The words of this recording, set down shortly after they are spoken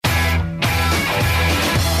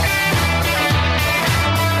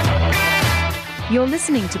You're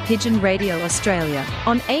listening to Pigeon Radio Australia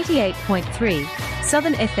on 88.3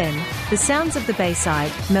 Southern FM, the sounds of the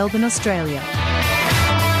Bayside, Melbourne, Australia.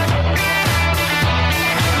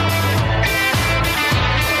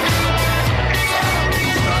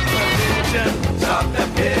 Stop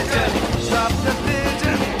the pigeon, stop the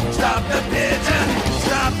pigeon, stop the pigeon,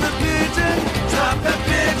 stop the pigeon, stop the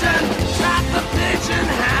pigeon, stop the pigeon,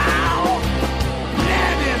 how?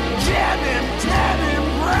 Nab him, jab him, tab him,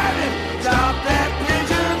 grab him, stop that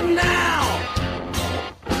pigeon now!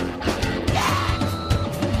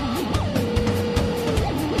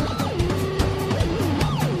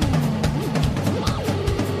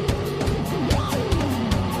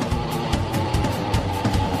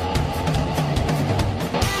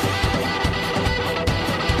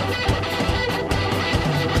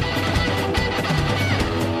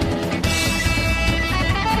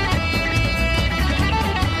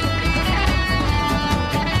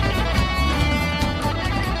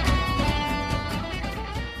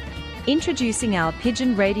 Introducing our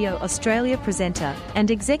Pigeon Radio Australia presenter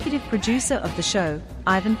and executive producer of the show,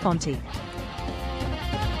 Ivan Fonte.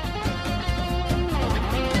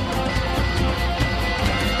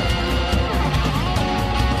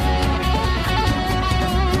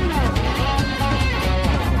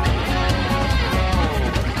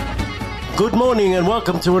 Good morning and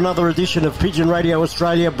welcome to another edition of Pigeon Radio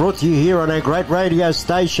Australia, brought to you here on our great radio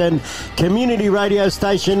station, community radio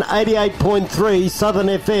station 88.3 Southern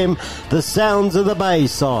FM, the sounds of the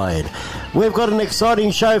Bayside. We've got an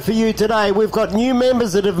exciting show for you today. We've got new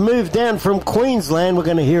members that have moved down from Queensland. We're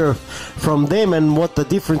going to hear from them and what the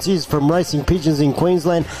difference is from racing pigeons in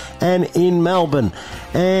Queensland and in Melbourne.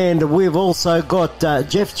 And we've also got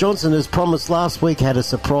Jeff Johnson, as promised last week, had a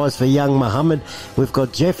surprise for young Muhammad. We've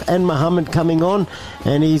got Jeff and Muhammad coming on,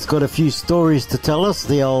 and he's got a few stories to tell us,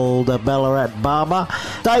 the old Ballarat barber.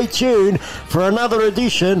 Stay tuned for another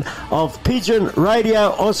edition of Pigeon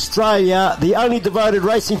Radio Australia, the only devoted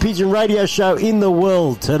racing pigeon radio show in the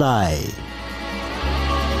world today.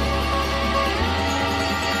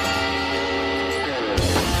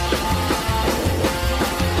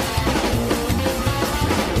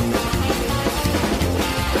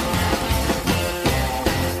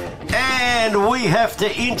 And we have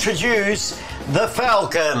to introduce the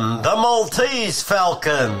Falcon, the Maltese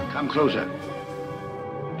Falcon. Come closer.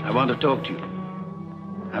 I want to talk to you.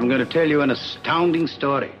 I'm going to tell you an astounding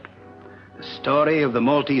story. The story of the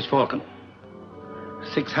Maltese Falcon.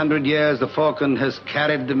 600 years the falcon has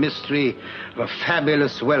carried the mystery of a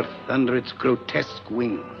fabulous wealth under its grotesque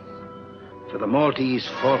wing. For the Maltese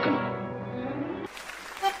Falcon.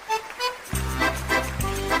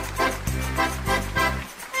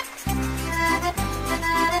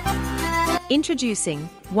 Introducing,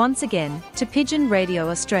 once again, to Pigeon Radio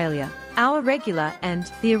Australia, our regular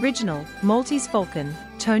and the original Maltese Falcon,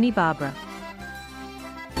 Tony Barbara.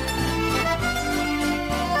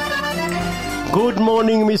 Good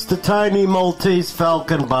morning, Mr. Tony Maltese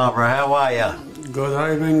Falcon Barbara. How are you?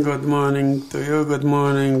 Good evening, good morning to you, good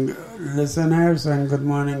morning listeners, and good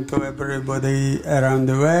morning to everybody around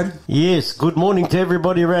the world. Yes, good morning to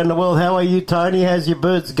everybody around the world. How are you, Tony? How's your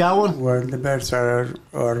birds going? Well, the birds are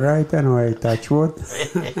all right anyway, touch wood.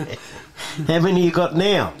 How many you got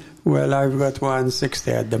now? Well, I've got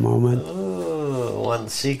 160 at the moment. Oh,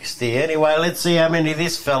 160. Anyway, let's see how many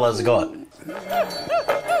this fella's got.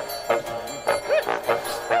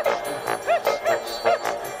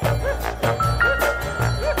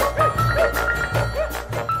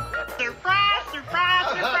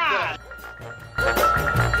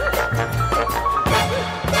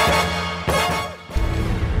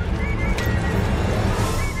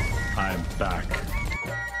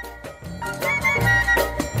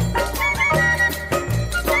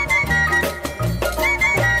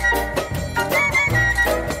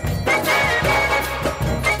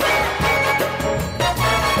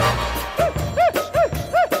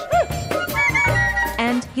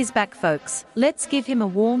 He's back, folks. Let's give him a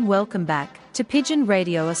warm welcome back to Pigeon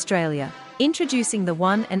Radio Australia. Introducing the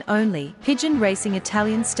one and only pigeon racing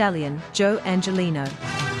Italian stallion, Joe Angelino.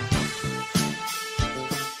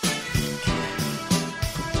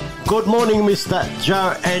 Good morning, Mr.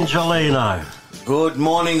 Joe Angelino. Good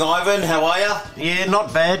morning, Ivan. How are you? Yeah,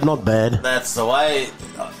 not bad, not bad. That's the way.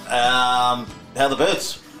 How are the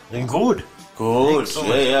birds? Good. Good.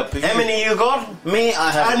 Excellent. Yeah. How many you got? Me,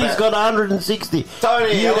 I have. Tony's got 160.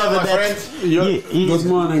 Tony, You hello, have my about- friend. Good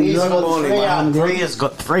morning. He's Good got morning. Ria's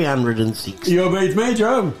got 360. You beat me,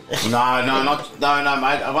 Joe. No,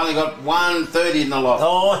 mate. I've only got 130 in the lot.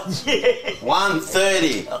 Oh, yeah.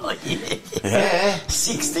 130. Oh, yeah. Yeah.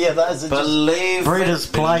 60 of those are Believe Breeders'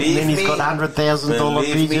 plate, and then he's got $100,000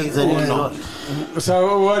 Believe me pigeons, and or he's not. got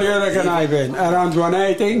So what do you reckon I've been? Around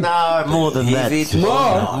 180? no more than that. Believe it or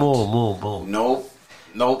not. More.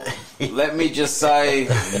 Nope. Let me just say,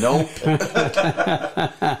 nope.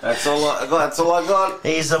 That's all I got.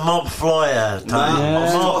 He's a mob flyer, Tony.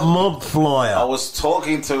 No, Mob flyer. I was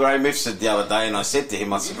talking to Ray Mifsud the other day, and I said to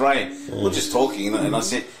him, I said, Ray, we're just talking, and I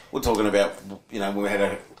said, we're talking about, when we had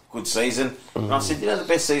a good season. And I said, the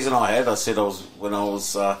best season I had, I said, when I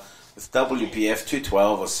was with WPF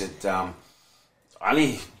 212, I said, I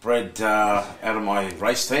only bred out of my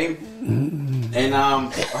race team, and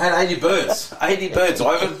I had 80 birds. 80 birds,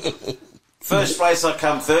 Ivan. First race I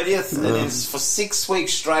come 30th, and then for 6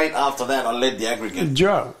 weeks straight after that I led the aggregate.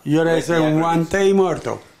 Joe, you're racing one team or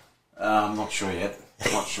two? I'm not sure yet.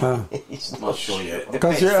 Not sure. Not sure yet.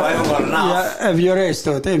 Because Depends. If I haven't got enough. if you race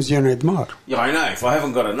two teams, you need more. Yeah, I know. If I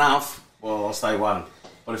haven't got enough, well, I'll stay one.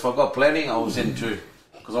 But if I've got plenty, I'll send two.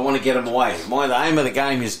 Because I want to get them away. The aim of the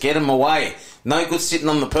game is get them away. No good sitting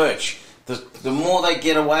on the perch. The more they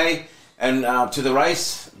get away and to the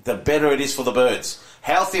race, the better it is for the birds.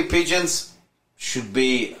 Healthy pigeons should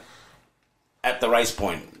be at the race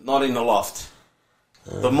point, not in the loft.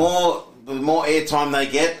 The more airtime they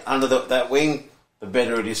get under that wing, the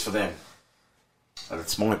better it is for them. But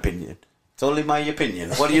it's my opinion. It's only my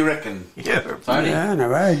opinion. What do you reckon, Tony? Yeah,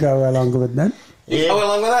 no, I go along with that. You go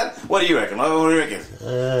along with that? What do you reckon? What do you reckon?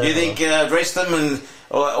 You think dress them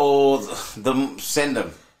or send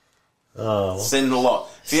them? Oh, Send a lot.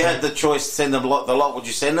 If you had the choice to send them the lot, would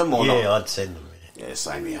you send them or not? yeah, I'd send them. Yeah,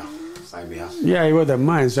 same here. Yeah, I wouldn't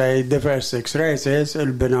mind. Say the first 6 races,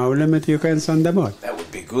 it'll be no limit. You can send them out. That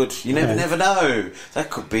would be good. You never know. That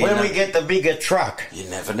could be. When we get the bigger truck, You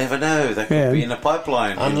never know. That could be in a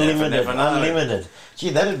pipeline. unlimited, You never know. unlimited. Gee,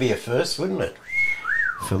 that'd be a first, wouldn't it?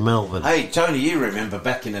 For Melbourne. Hey, Tony, you remember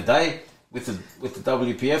back in the day with the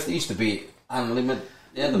WPF, there used to be unlimited.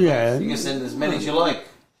 Yeah. You can send as many as you like.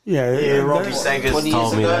 Yeah, Robbie Saggers 20 told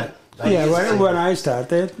years me ago. that. Yeah, when I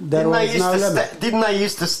started, there was no limit. Didn't they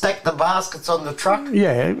used to stack the baskets on the truck?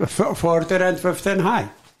 Yeah, 14 and 15 high.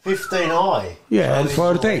 15 high. Yeah, and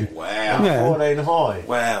 14. Wow. Yeah. 14 high.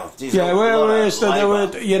 Wow. Geez, Yeah, a lot well, we of used to do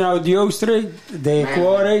labour. it, the Oak Street, the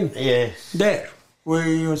quarry, Yeah. there. We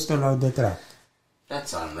used to load the truck.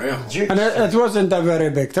 That's unreal. And it wasn't a very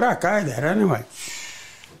big truck either, anyway.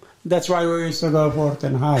 That's why we used to go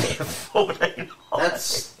 14 high. 14 high.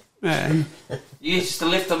 That's Yeah. you used to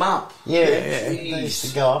lift them up. Yeah, Jeez. they used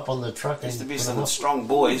to go up on the truck. Used to be put some them up. strong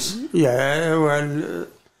boys. Yeah, well,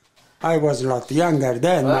 I was a lot younger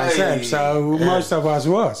then myself, so most of us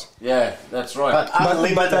was. Yeah, that's right. But But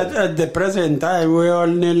unlimited. at the present time, we all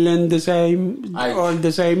nearly in the same, Age. all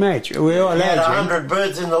the same age. We all You had aging. 100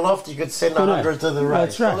 birds in the loft, you could send Correct. 100 to the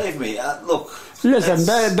race. That's right. Believe me, look. Listen,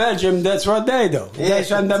 that's- Belgium, that's what they do. They Yeah.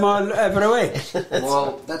 send them all every week.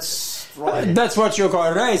 Well, that's right. That's what you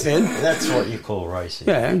call racing. That's what you call racing.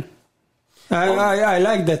 Yeah. I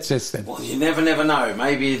like that system. Well, you never know.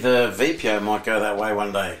 Maybe the VPO might go that way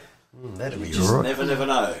one day. That'd be Just right. never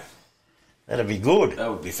know. That'd be good. That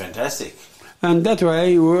would be fantastic. And that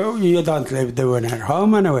way, you don't leave the winner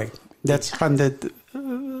home anyway. That's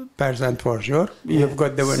 100% for sure. You've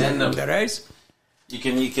got the winner Send in them. the race. You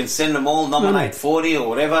can send them all, nominate 40 or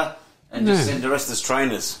whatever, and just No. send the rest as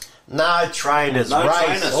trainers. No trainers. No race.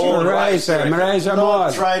 trainers. All Race them Not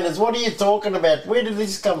all. trainers. What are you talking about? Where did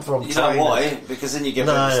this come from? You know why? Because then you get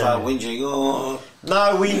people No. start whinging. Oh,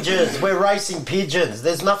 No whingers. We're racing pigeons.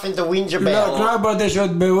 There's nothing to whinge Look, about. nobody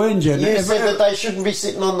should be whinging. You If- said that they shouldn't be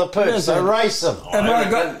sitting on the perch, so Listen. race them. If I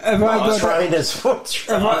got Trainers. if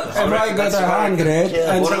I got 100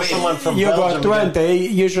 Yeah, and what about someone from you got Belgium, 20,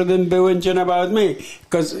 you shouldn't be whinging about me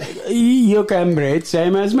because you can breed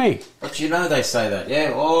same as me. but you know they say that,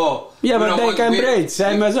 yeah. Oh, Yeah, we but don't they want- can we- breed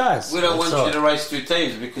same as us. We don't want That's you right. to race two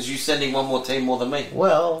teams because you're sending one more team more than me.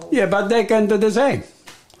 Well, Yeah, but they can do the same.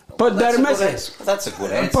 Put That's their a good misses. answer. That's a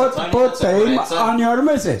good answer, Put Tony. put That's a good them answer. on your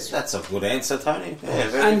misses. That's a good answer, Tony. Yeah,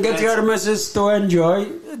 very And good get your answer. misses to enjoy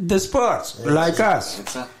the sports like us.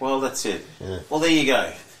 Answer. Well, that's it. Well, there you go.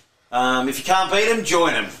 If you can't beat them,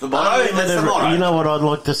 join them. The motto, that's the motto. you know what I'd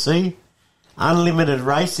like to see? Unlimited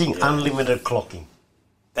racing, unlimited clocking.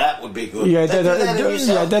 That would be good. Yeah, They do that in New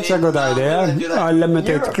South- that's a good in, idea. they do that. Unlimited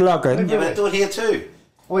Europe. clocking. Yeah, but they do it here too.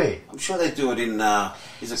 Where? I'm sure they do it in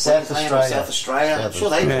is it South Queensland Australia. or South Australia? I'm South sure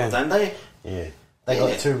they do Australia. it, don't they? Yeah. They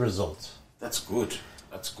got 2 results. That's good.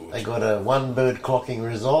 That's good. They got a 1 bird clocking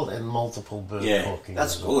result and multiple bird clocking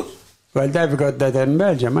that's result. good. Well, they've got that in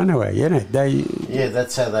Belgium anyway, you know. Yeah,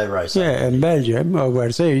 that's how they race. Yeah, in Belgium,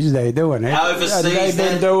 overseas, they're doing it. Overseas, and they've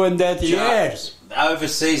been doing that years.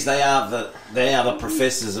 Overseas, they are the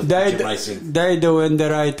professors of pigeon racing. They're doing the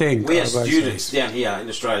right thing. We have students down here in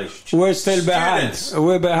Australia. We're still behind.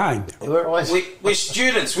 We're behind. We're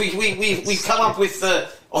students. We come up with the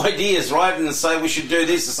ideas, right, and say we should do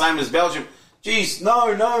this the same as Belgium. Jeez, no.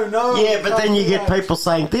 Yeah, but then you get people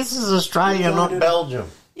saying, this is Australia, not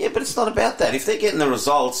Belgium. Yeah, but it's not about that. If they're getting the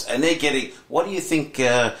results and they're getting... What do you think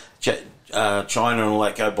China and all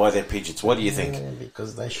that go buy their pigeons? What do you think? Yeah,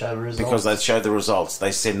 because they show results. Because they show the results.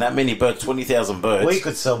 They send that many birds, 20,000 birds. We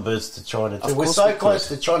could sell birds to China too. We're so close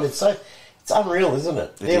to China. It's unreal, isn't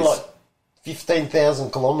it? They're like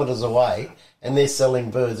 15,000 kilometres away and they're selling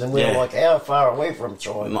birds. And we're like, how far away from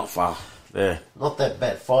China? Not far. Yeah. Not that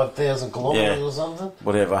bad. 5,000 kilometres or something?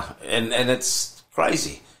 Whatever. And it's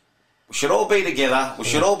crazy. We should all be together. We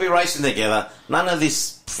should all be racing together. None of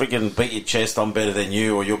this friggin' beat your chest, I'm better than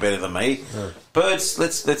you or you're better than me. Birds,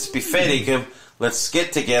 let's be fair dinkum. Let's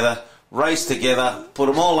get together, race together, put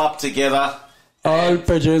them all up together. All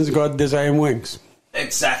pigeons got the same wings.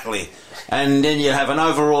 Exactly. And then you have an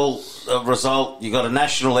overall result. You got a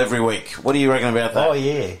national every week. What do you reckon about that? Oh,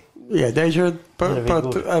 yeah. Yeah, they should put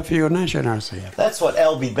a few nationals here. That's what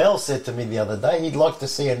Albie Bell said to me the other day. He'd like to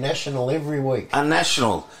see a national every week. A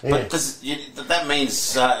national? Yeah. But that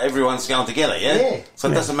means everyone's going together, yeah? Yeah. So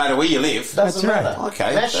it doesn't matter where you live. Doesn't That's matter. right.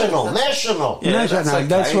 Okay. National. Yeah, national. okay.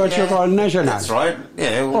 That's what you call national. That's right.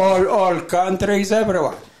 Yeah. All countries,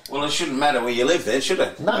 everyone. Well, it shouldn't matter where you live then, should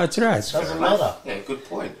it? No, That's right. doesn't matter. Yeah, good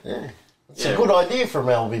point. Yeah. It's a good idea from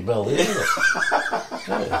Albie Bell, isn't it?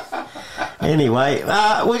 Yeah. Anyway,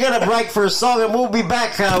 we're going to break for a song and we'll be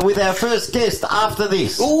back with our first guest after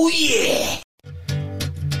this. Oh, yeah!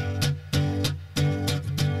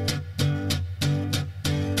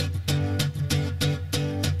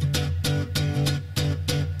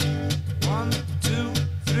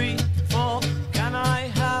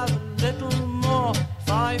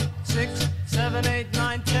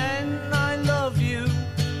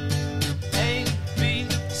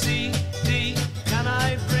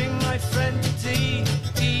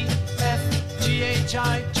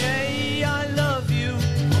 I love you.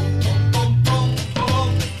 Boom, boom, boom,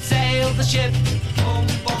 boom. Sail the ship. Boom,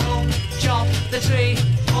 boom, boom. Chop the tree.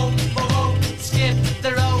 Boom, boom, boom. Skip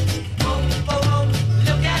the rope. Boom, boom, boom.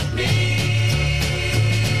 Look at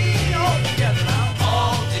me. All together now.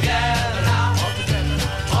 All together now.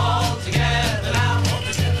 All together now.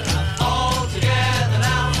 All together now. All together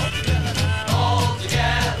now. All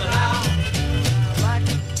together now. Black,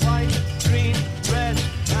 white, green, red.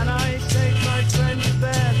 Can I take my friend to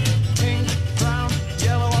bed? Pink, brown,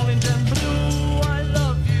 yellow, orange, and blue. I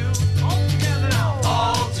love you. All together now.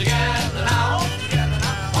 All together now.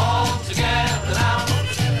 All together now.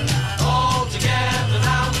 All together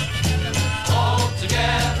now. All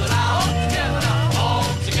together now.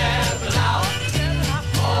 All together now.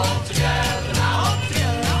 All together now.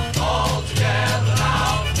 All together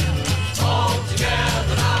now. All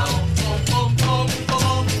together now. Boom, boom, boom,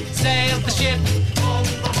 boom. Sail the ship. Boom,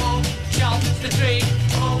 boom, boom. Chop the tree.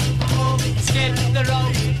 Boom, boom, boom. Skip the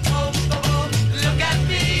rope. Boom, boom, boom. Look at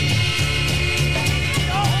me.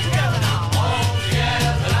 All together now. All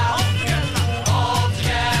together now. All together now. All together now. All together now. All together now. All together now. All together now. All together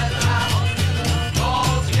now. All together now.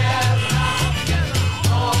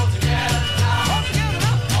 All together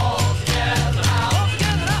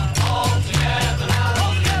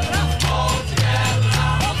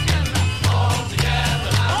now.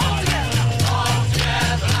 All together now. All together now.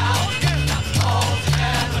 All together now.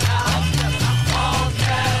 All together now. All together now. All together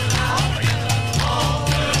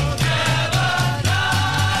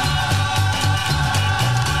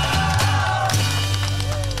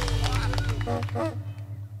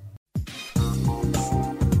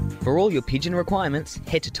For all your pigeon requirements,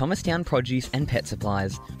 head to Thomastown Produce and Pet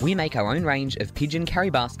Supplies. We make our own range of pigeon carry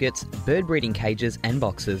baskets, bird breeding cages and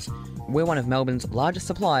boxes. We're one of Melbourne's largest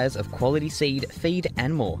suppliers of quality seed, feed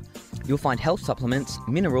and more. You'll find health supplements,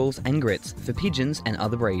 minerals and grits for pigeons and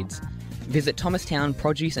other breeds. Visit Thomastown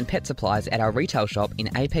Produce and Pet Supplies at our retail shop in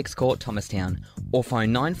Apex Court, Thomastown, or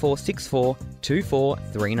phone 9464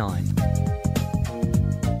 2439.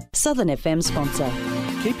 Southern FM sponsor.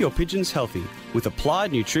 Keep your pigeons healthy with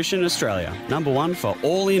Applied Nutrition Australia, #1 for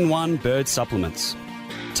all-in-one bird supplements.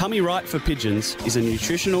 Tummy Right for Pigeons is a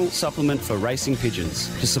nutritional supplement for racing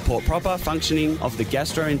pigeons to support proper functioning of the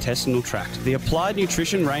gastrointestinal tract. The Applied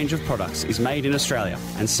Nutrition range of products is made in Australia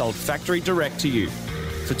and sold factory direct to you.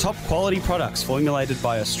 For top quality products formulated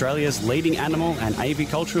by Australia's leading animal and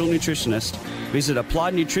avicultural nutritionist, visit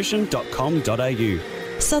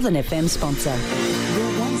appliednutrition.com.au. Southern FM sponsor.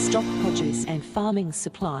 Your one-stop produce and farming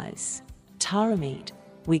supplies. Tara Meat.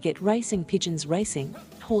 We get racing pigeons racing,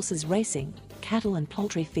 horses racing, cattle and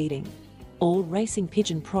poultry feeding. All racing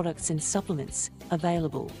pigeon products and supplements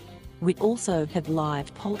available. We also have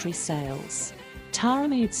live poultry sales. Tara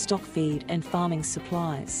Meat stock feed and farming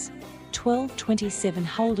supplies. 1227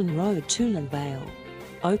 Holden Road, Toolan Vale.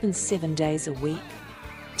 Open 7 days a week.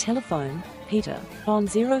 Telephone Peter on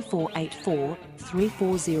 0484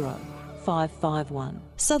 340 551.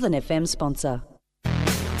 Southern FM sponsor.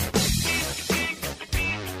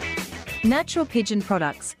 Natural Pigeon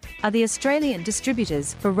Products are the Australian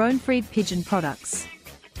distributors for Röhnfried Pigeon Products.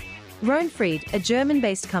 Röhnfried, a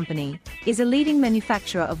German-based company, is a leading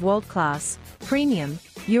manufacturer of world-class, premium,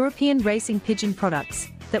 European racing pigeon products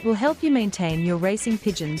that will help you maintain your racing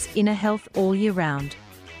pigeons' inner health all year round.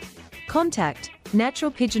 Contact Natural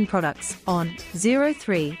Pigeon Products on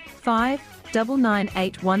 035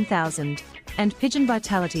 998 1000 and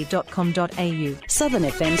pigeonvitality.com.au. Southern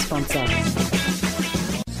FM sponsor.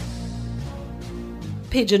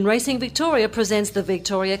 Pigeon Racing Victoria presents the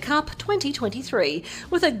Victoria Cup 2023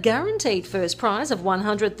 with a guaranteed first prize of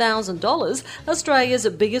 $100,000. Australia's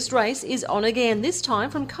biggest race is on again, this time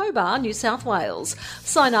from Cobar, New South Wales.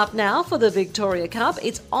 Sign up now for the Victoria Cup.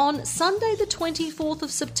 It's on Sunday the 24th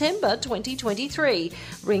of September 2023.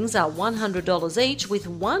 Rings are $100 each with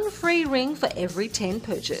one free ring for every 10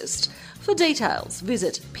 purchased. For details,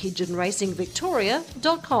 visit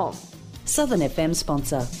pigeonracingvictoria.com. Southern FM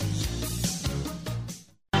sponsor.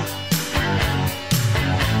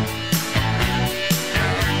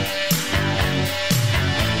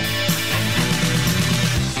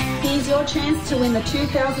 Your chance to win the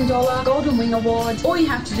 $2,000 Golden Wing Award. All you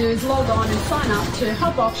have to do is log on and sign up to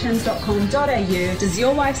hubauctions.com.au. Does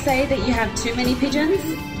your wife say that you have too many pigeons?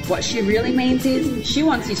 What she really means is she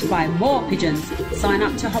wants you to buy more pigeons. Sign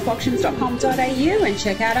up to hubauctions.com.au and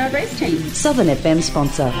check out our race team. Southern FM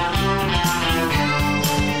sponsor.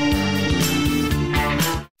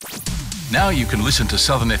 Now you can listen to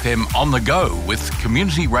Southern FM on the go with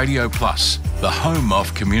Community Radio Plus, the home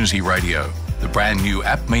of community radio. The brand new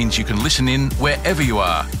app means you can listen in wherever you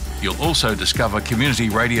are. You'll also discover Community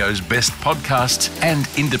Radio's best podcasts and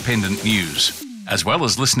independent news. As well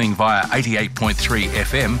as listening via 88.3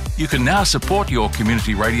 FM, you can now support your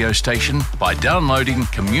community radio station by downloading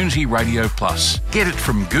Community Radio Plus. Get it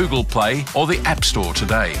from Google Play or the App Store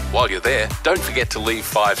today. While you're there, don't forget to leave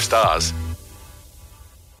 5 stars.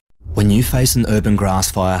 When you face an urban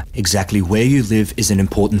grass fire, exactly where you live is an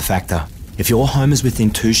important factor. If your home is within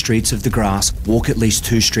 2 streets of the grass, walk at least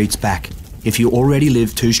 2 streets back. If you already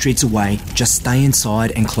live 2 streets away, just stay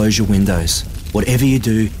inside and close your windows. Whatever you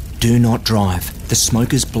do, do not drive. The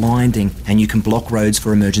smoke is blinding and you can block roads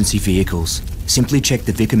for emergency vehicles. Simply check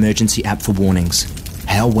the Vic Emergency app for warnings.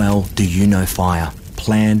 How well do you know fire?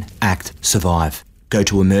 Plan, act, survive. Go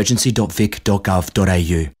to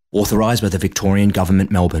emergency.vic.gov.au. Authorised by the Victorian Government,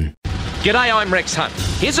 Melbourne. G'day, I'm Rex Hunt.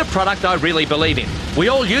 Here's a product I really believe in. We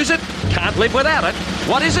all use it, can't live without it.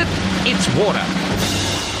 What is it? It's water.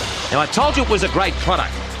 Now, I told you it was a great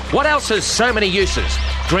product. What else has so many uses?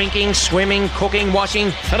 Drinking, swimming, cooking,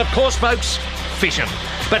 washing, and of course, folks, fishing.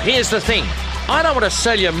 But here's the thing. I don't want to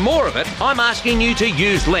sell you more of it. I'm asking you to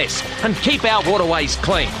use less and keep our waterways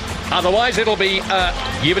clean. Otherwise, it'll be,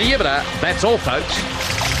 yibbida yibbida. That's all, folks.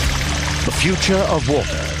 The future of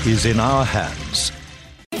water is in our hands.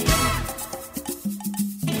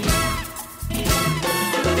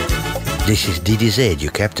 This is DDZ,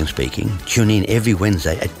 your captain speaking. Tune in every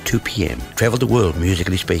Wednesday at 2 p.m. Travel the world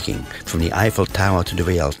musically speaking, from the Eiffel Tower to the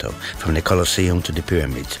Rialto, from the Colosseum to the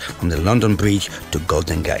Pyramids, from the London Bridge to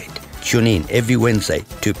Golden Gate. Tune in every Wednesday,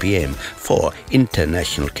 2 p.m. for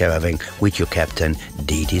International Caravan with your captain,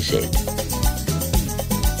 DDZ.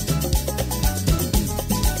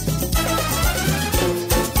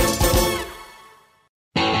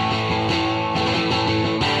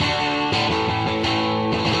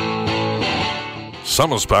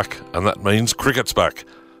 Summer's back, and that means cricket's back.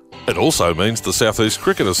 It also means the South East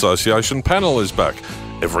Cricket Association panel is back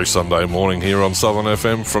every Sunday morning here on Southern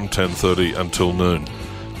FM from 10:30 until noon.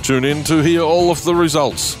 Tune in to hear all of the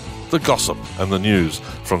results, the gossip and the news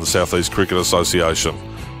from the South East Cricket Association.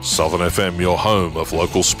 Southern FM, your home of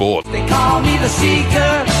local sport. They call me the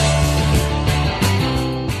Seeker.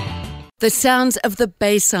 The sounds of the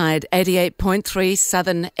Bayside, 88.3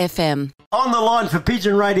 Southern FM. On the line for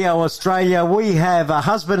Pigeon Radio Australia, we have a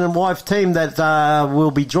husband and wife team that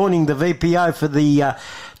will be joining the VPO for the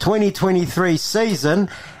 2023 season.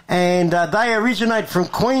 And they originate from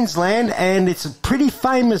Queensland, and it's a pretty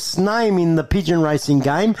famous name in the pigeon racing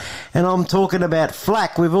game. And I'm talking about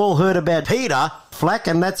Flack. We've all heard about Peter Flack,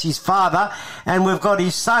 and that's his father. And we've got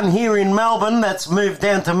his son here in Melbourne that's moved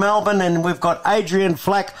down to Melbourne, and we've got Adrian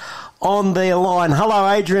Flack on the line.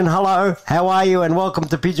 Hello, Adrian. Hello. How are you? And welcome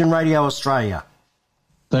to Pigeon Radio Australia.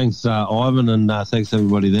 Thanks, Ivan, and thanks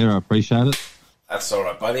everybody there. I appreciate it. That's all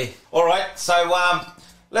right, buddy. All right, so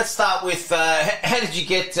let's start with how did you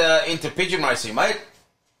get into pigeon racing, mate?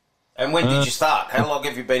 And when did you start? How long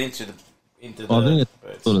have you been into the I think it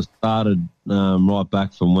sort of started right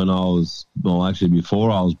back from when I was, well, actually before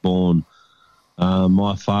I was born.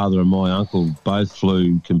 My father and my uncle both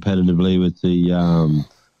flew competitively with the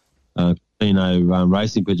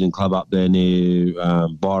Racing Pigeon Club up there near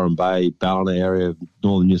Byron Bay, Ballina area of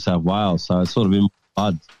northern New South Wales. So it's sort of in my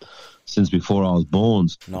blood since before I was born.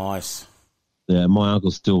 Nice. Yeah, my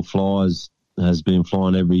uncle still flies, has been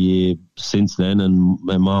flying every year since then, and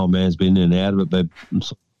my old man's been in and out of it, but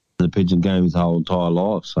the pigeon game his whole entire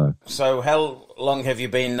life. So how long have you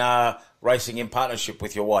been racing in partnership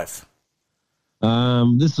with your wife?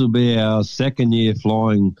 This will be our second year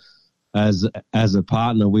flying as a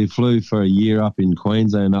partner. We flew for a year up in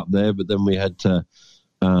Queensland up there, but then we had to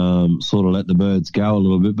sort of let the birds go a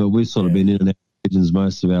little bit. But we've sort of been in and out of pigeons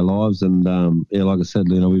most of our lives, and like I said,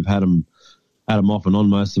 we've had them off and on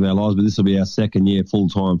most of our lives. But this will be our second year full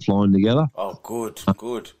time flying together. Oh, good.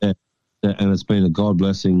 Yeah, and it's been a God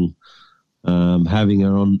blessing having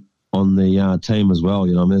her on the team as well.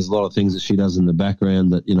 There's a lot of things that she does in the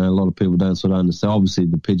background that, a lot of people don't sort of understand. Obviously,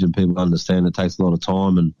 the pigeon people understand it takes a lot of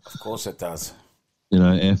time and, of course it does,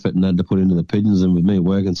 effort and that to put into the pigeons. And with me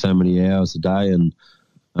working so many hours a day and,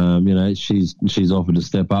 she's offered to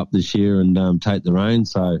step up this year and take the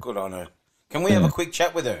reins. So good on her. Can we have a quick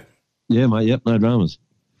chat with her? Yeah, mate. Yep, no dramas.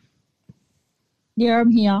 Yeah,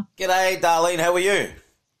 I'm here. G'day, Darlene. How are you?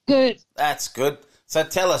 Good. That's good. So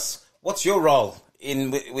tell us, what's your role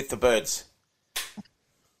in with the birds?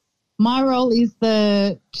 My role is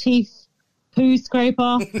the chief poo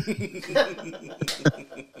scraper.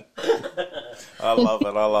 I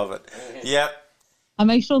love it. Yep. I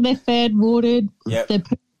make sure they're fed, watered, yep. they're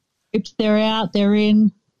pooped, they're out, they're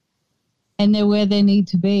in, and they're where they need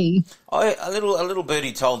to be. A little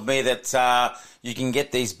birdie told me that you can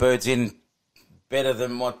get these birds in better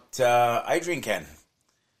than what Adrian can.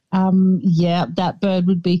 Yeah, that bird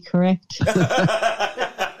would be correct.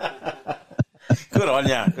 Good on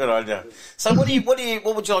you. So what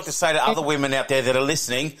would you like to say to other women out there that are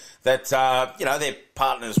listening that their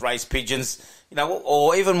partners race pigeons,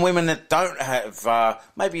 or even women that don't have?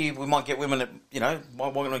 Maybe we might get women that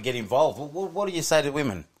might want to get involved. What do you say to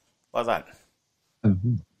women like that? I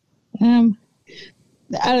don't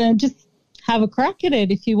know, just have a crack at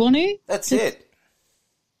it if you want to. That's it.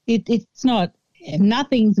 It's not.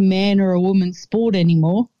 Nothing's a man or a woman's sport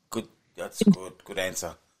anymore. Good. That's good. Good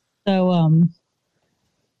answer. So,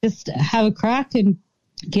 just have a crack and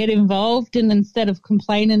get involved, and instead of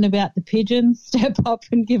complaining about the pigeons, step up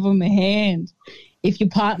and give them a hand. If your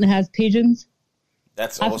partner has pigeons.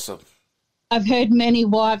 That's awesome. I've heard many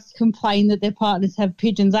wives complain that their partners have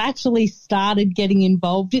pigeons. I actually started getting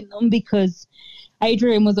involved in them because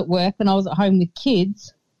Adrian was at work and I was at home with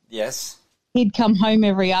kids. Yes. He'd come home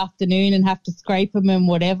every afternoon and have to scrape them and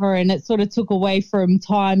whatever, and it sort of took away from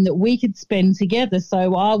time that we could spend together.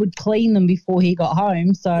 So I would clean them before he got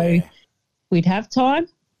home, so we'd have time.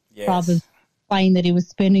 Yes. Rather than complain that he was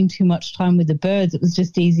spending too much time with the birds. It was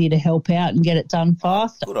just easier to help out and get it done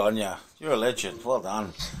faster. Good on you. You're a legend. Well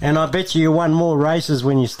done. And I bet you won more races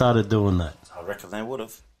when you started doing that. I reckon they would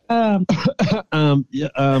have. Probably.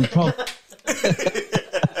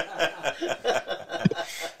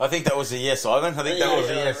 I think that was a yes, Ivan. I think that was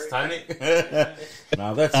a yes, Tony.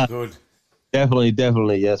 No, that's good.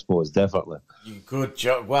 Definitely yes, boys. Definitely. Good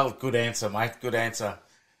job. Well, good answer, mate. Good answer.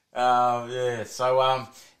 Yeah. So,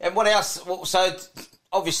 and what else? Well, so,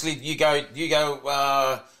 obviously, you go.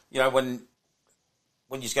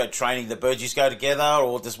 When you just go training the birds, you just go together,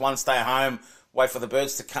 or does one stay home, wait for the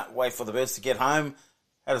birds to get home?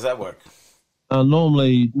 How does that work?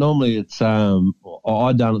 Normally it's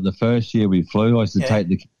I done it the first year we flew. I used to take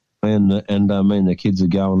the kids and the kids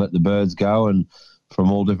would go and let the birds go and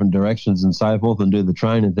from all different directions and so forth and do the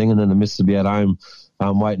training thing, and then the missus would be at home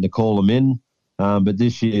waiting to call them in. But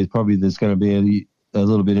this year probably there's going to be a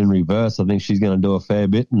little bit in reverse. I think she's going to do a fair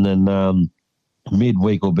bit, and then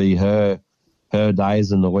midweek will be her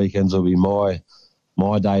days, and the weekends will be my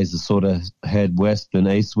days to sort of head west and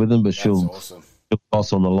east with them. But she'll awesome.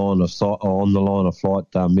 Boss on the line of flight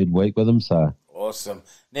midweek with them. So awesome.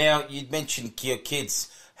 Now you mentioned your kids.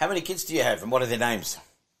 How many kids do you have, and what are their names?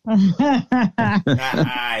 Here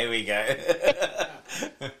we go.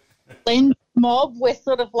 Glen Mob, we're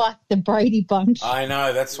sort of like the Brady Bunch. I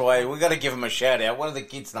know, that's why we got to give them a shout out. What are the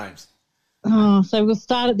kids' names? Oh, so we'll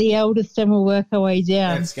start at the eldest and we'll work our way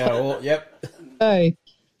down. Let's go. Yep. So,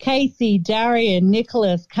 Casey, Darian,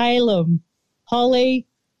 Nicholas, Caleb, Holly,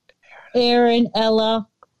 Aaron, Ella,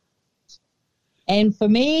 and for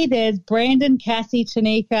me, there's Brandon, Cassie,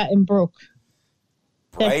 Tanika, and Brooke.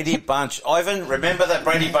 Brady Bunch. Ivan, remember that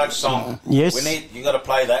Brady Bunch song? Yes. You got to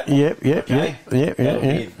play that. Yep.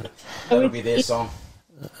 That'll be their song.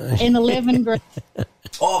 And 11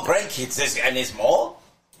 Oh, grandkids. There's more?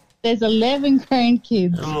 There's 11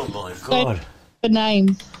 grandkids. Oh, my God. The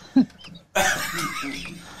names.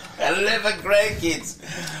 11 grandkids.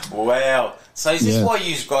 Wow. So is this Yeah. why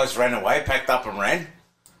you guys ran away, packed up and ran?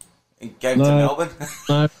 And came to Melbourne?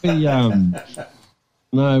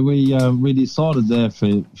 We decided there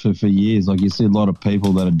for years. Like you see, a lot of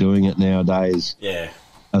people that are doing it nowadays. Yeah.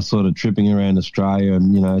 Are sort of tripping around Australia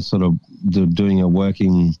and sort of doing a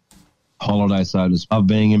working holiday, so to speak. Of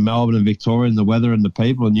being in Melbourne and Victoria and the weather and the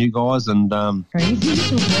people and you guys and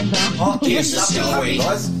Here's the story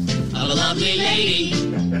of a lovely lady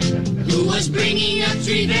who was bringing up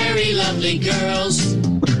 3 very lovely girls.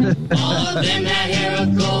 All of them had hair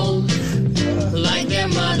of gold, like their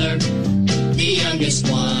mother, the youngest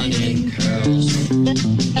one in curls.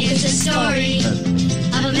 Here's the story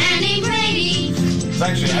of a man named Brady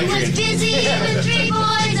who was busy with 3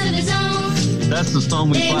 boys of his own. that's the song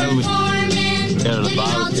we They play were with. farming, living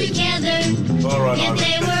all together, yet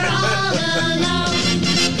they were all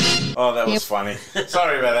alone. Oh, that was funny.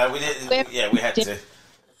 Sorry about that. We had to.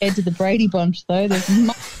 Head to the Brady Bunch, though. There's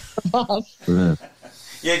much above.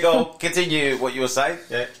 Yeah, go continue what you were saying.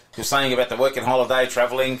 Yeah. You're saying about the working holiday,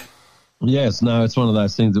 travelling. Yes, no, it's one of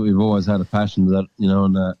those things that we've always had a passion that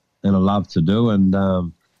and a love to do.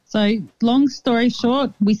 And So, long story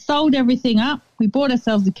short, we sold everything up. We bought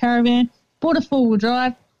ourselves a caravan, bought a 4-wheel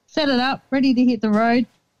drive, set it up, ready to hit the road.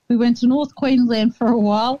 We went to North Queensland for a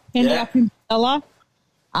while, ended up in Bella.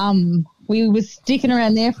 We were sticking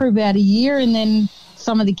around there for about a year, and then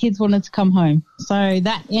some of the kids wanted to come home. So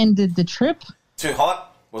that ended the trip. Too hot?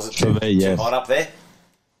 Was it too hot up there?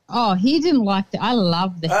 Oh, he didn't like it. I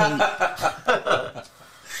love the heat.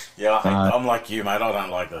 Yeah, I'm like you, mate. I don't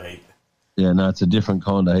like the heat. yeah, no, it's a different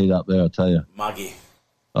kind of heat up there, I tell you. Muggy.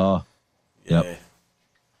 Oh, yep,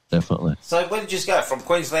 definitely. So where did you just go? From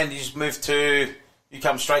Queensland, you just moved to... You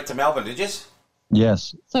come straight to Melbourne, did you?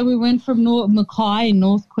 Yes. So we went from Mackay in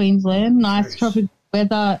North Queensland, nice tropical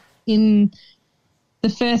weather in the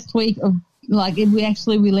first week of,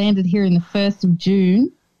 we landed here in the 1st of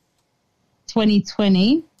June,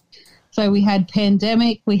 2020. So we had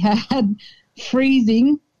pandemic, we had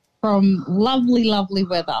freezing from lovely, lovely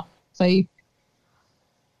weather. So,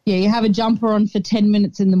 you have a jumper on for 10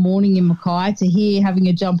 minutes in the morning in Mackay to here having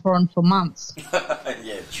a jumper on for months.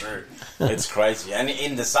 Yeah, true. It's crazy. And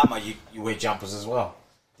in the summer, you wear jumpers as well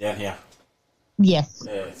down here. Yes.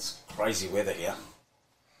 Yeah, it's crazy weather here.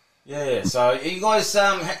 Yeah. So are you guys,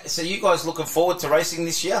 looking forward to racing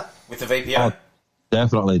this year with the VPO? Oh,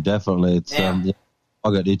 definitely. It's I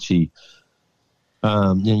got itchy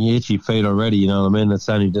feet already. You know what I mean? It's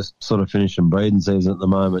only just sort of finishing breeding season at the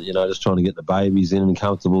moment. Just trying to get the babies in and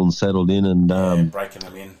comfortable and settled in, and breaking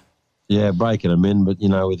them in. Yeah, breaking them in, but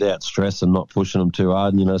without stress and not pushing them too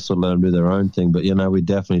hard, and sort of let them do their own thing. But we're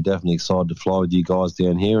definitely excited to fly with you guys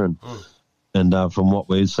down here, and from what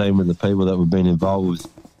we've seen with the people that we've been involved with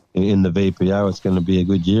in the VPO, it's going to be a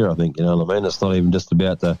good year, I think. You know what I mean? It's not even just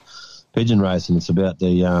about the pigeon racing; it's about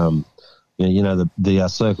the the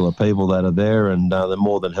circle of people that are there, and they're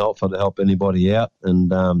more than helpful to help anybody out. And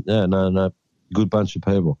good bunch of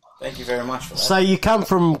people. Thank you very much for that. So you come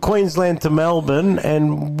from Queensland to Melbourne,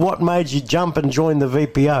 and what made you jump and join the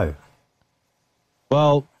VPO?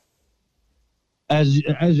 Well, as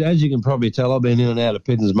you can probably tell, I've been in and out of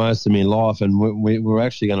pigeons most of my life, and we're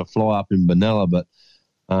actually going to fly up in Benalla, but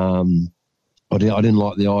I didn't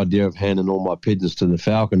like the idea of handing all my pigeons to the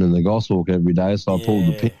Falcon and the Goshawk every day, so I pulled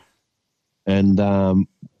the pin. And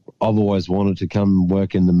I've always wanted to come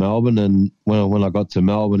work in Melbourne, and when I got to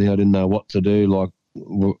Melbourne, I didn't know what to do,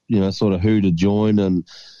 sort of who to join and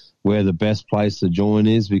where the best place to join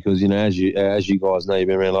is, because as you guys know, you've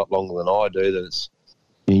been around a lot longer than I do, that it's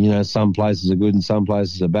some places are good and some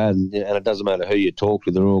places are bad, and it doesn't matter who you talk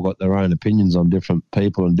to, they're all got their own opinions on different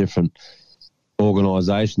people and different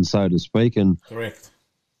organisations, so to speak. And correct.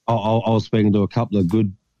 I was speaking to a couple of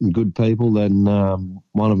good people. Then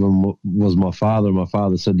one of them was my father. My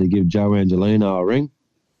father said to give Joe Angelino a ring,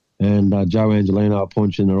 and Joe Angelino will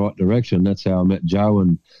point you in the right direction. That's how I met Joe,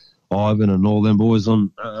 and Ivan and all them boys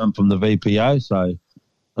on from the VPO. So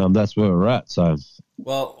that's where we're at. So,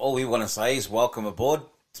 well, all we want to say is welcome aboard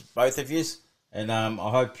to both of you, and I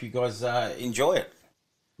hope you guys enjoy it.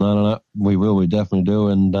 No, we will. We definitely do,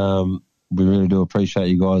 and we really do appreciate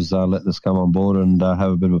you guys letting us come on board and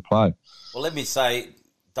have a bit of a play. Well, let me say,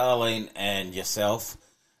 Darlene and yourself,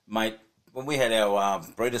 mate, when we had our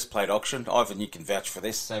Breeders' Plate auction, Ivan, you can vouch for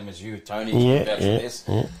this, same as you, Tony, you can vouch for this.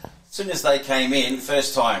 Yeah. As soon as they came in,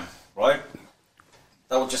 first time, right,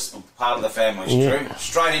 they were just part of the family, true?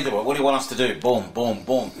 Straight into it. What do you want us to do? Boom, boom,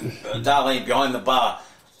 boom. Darlene behind the bar.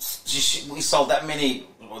 We sold that many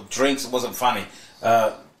drinks, it wasn't funny.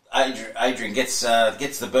 Adrian gets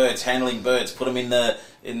the birds, handling birds, put them in the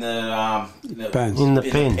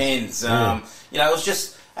pens. You know, it was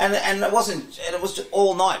just and it wasn't, and it was just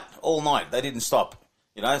all night. They didn't stop.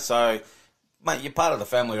 You know, so mate, you're part of the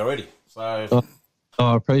family already. So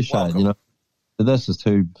I appreciate it. You know, that's just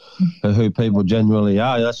who people generally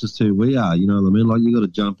are. That's just who we are. You know what I mean? Like, you got to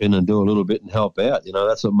jump in and do a little bit and help out. You know,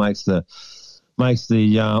 that's what makes the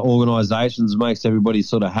organisations, makes everybody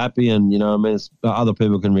sort of happy, and you know, I mean, other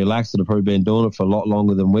people can relax that have probably been doing it for a lot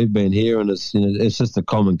longer than we've been here, and it's, you know, it's just a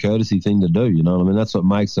common courtesy thing to do. You know what I mean? That's what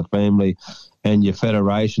makes a family and your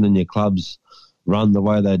federation and your clubs run the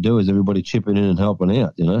way they do, is everybody chipping in and helping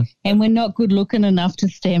out. You know, and we're not good looking enough to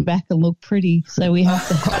stand back and look pretty, so we have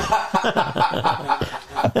to.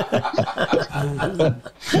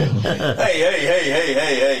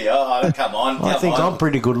 Hey! Oh, come on! I think I'm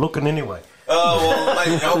pretty good looking anyway. Oh, well,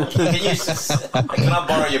 mate, can I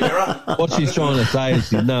borrow your mirror? What she's trying to say is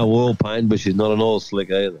she's no oil paint, but she's not an oil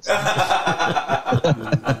slick either.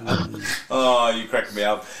 Oh, you cracked me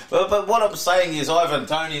up. But what I'm saying is, Ivan,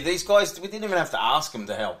 Tony, these guys, we didn't even have to ask them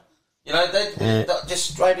to help. You know, they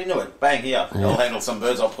just straight into it. Bang, here. I'll handle some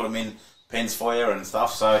birds. I'll put them in pens for you and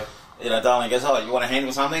stuff. So, you know, Darlene goes, oh, you want to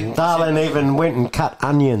handle something? Darlene even went and cut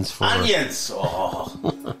onions for onions. Onions? Oh.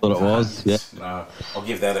 What it was, yeah. No, I'll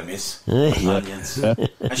give that a miss. Onions. And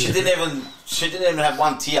she didn't even have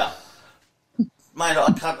one tear. Mate,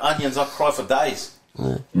 I cut onions, I cry for days.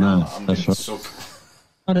 No, I'm that's right. sook.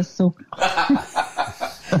 Not a sook.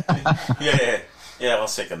 Yeah, I'll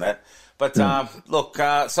second that. But look,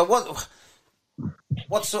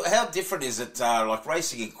 so how different is it, like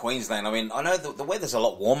racing in Queensland? I mean, I know the weather's a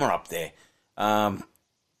lot warmer up there.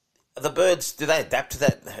 The birds, do they adapt to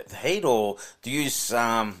that heat, or do you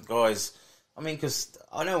guys? I mean, because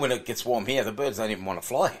I know when it gets warm here, the birds don't even want to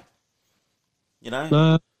fly. You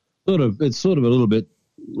know, it's sort of a little bit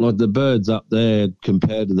like the birds up there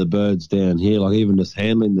compared to the birds down here. Like, even just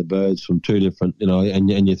handling the birds from two different, you know, and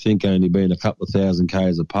you think only being a couple of 1,000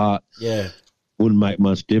 k's apart, wouldn't make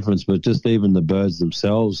much difference. But just even the birds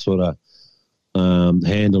themselves sort of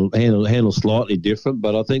handle slightly different.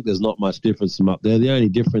 But I think there's not much difference from up there. The only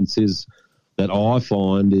difference is that I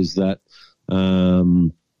find is that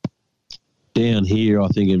down here, I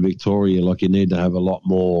think in Victoria, like, you need to have a lot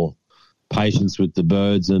more patience with the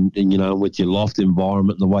birds, and you know, with your loft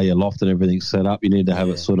environment and the way your loft and everything's set up, you need to have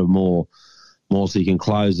it sort of more so you can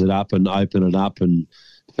close it up and open it up, and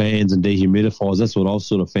fans and dehumidifiers. That's what I've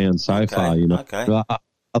sort of found so far, you know. Okay. But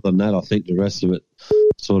other than that, I think the rest of it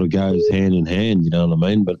sort of goes hand in hand, you know what I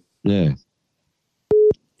mean? But yeah,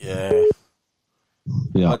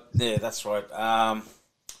 that's right.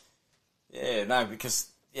 Because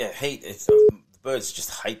heat. It's the birds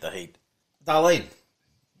just hate the heat. Darlene.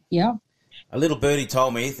 Yeah. A little birdie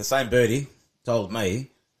told me, the same birdie told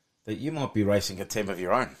me, that you might be racing a team of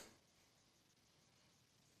your own.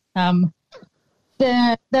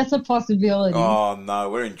 That's a possibility. Oh, no,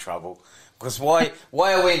 we're in trouble. Because why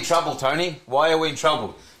are we in trouble, Tony? Why are we in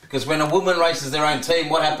trouble? Because when a woman races their own team,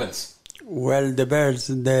 what happens? Well, the birds,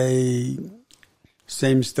 they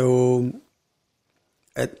seems to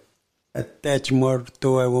attach more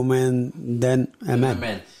to a woman than a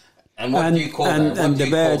man. And what do you call that? And the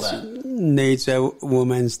birds needs a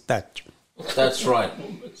woman's touch. That's right.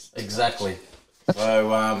 Exactly.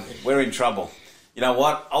 So we're in trouble. You know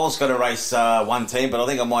what? I was going to race one team, but I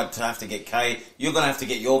think I might have to get Kay. You're going to have to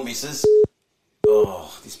get your missus.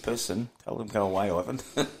 Oh, this person. Tell them go away, Ivan.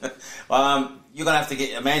 You're going to have to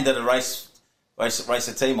get Amanda to race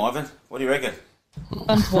a team, Ivan. What do you reckon?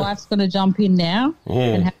 Ivan's wife's going to jump in now.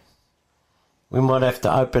 Yeah. We might have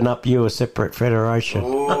to open up you a separate federation.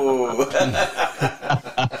 Ooh.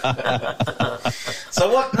 So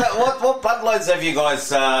what bloodlines have you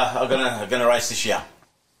guys are gonna race this year?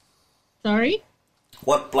 Sorry?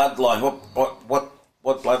 What bloodline?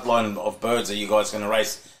 What bloodline of birds are you guys going to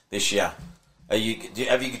race this year?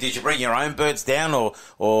 Did you bring your own birds down,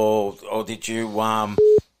 or did you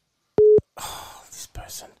this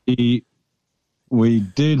person? we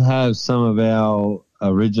did have some of our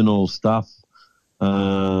original stuff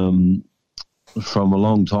from a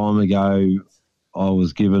long time ago. I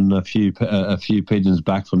was given a few pigeons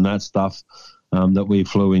back from that stuff that we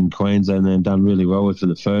flew in Queensland and done really well with for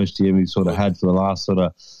the first year. We sort of had for the last sort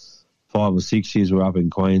of 5 or 6 years we're up in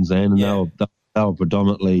Queensland, and they were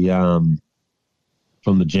predominantly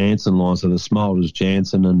from the Jansen line, so the Smolders,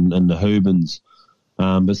 Jansen and the Hubans.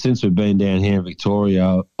 But since we've been down here in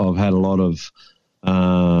Victoria, I've had a lot of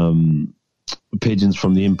pigeons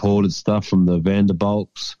from the imported stuff, from the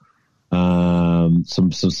Vanderbolts,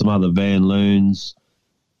 some other Van Loons,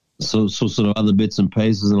 so sort of other bits and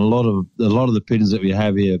pieces, and a lot of the pigeons that we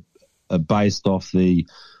have here are based off the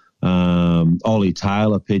Ollie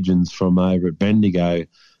Taylor pigeons from over at Bendigo.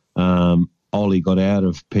 Ollie got out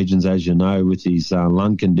of pigeons, as you know, with his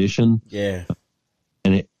lung condition. Yeah.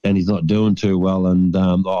 And he's not doing too well. And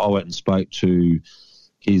I went and spoke to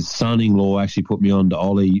his son-in-law, actually put me on to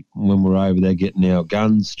Ollie when we were over there getting our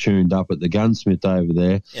guns tuned up at the gunsmith over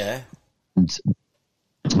there. Yeah. And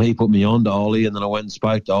he put me on to Ollie, and then I went and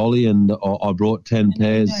spoke to Ollie, and I brought 10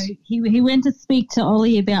 pairs. No, he went to speak to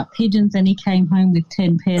Ollie about pigeons, and he came home with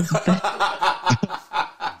 10 pairs of birds.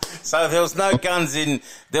 So there was no guns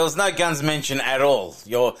mentioned at all.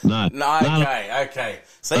 Okay.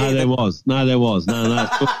 So there was. No,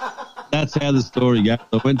 that's how the story goes.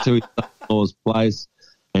 I went to his son-in-law's place,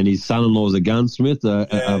 and his son-in-law's a gunsmith,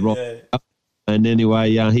 and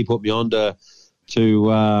anyway, he put me on to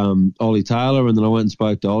Ollie Taylor, and then I went and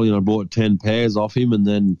spoke to Ollie, and I bought 10 pairs off him, and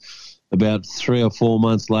then about 3 or 4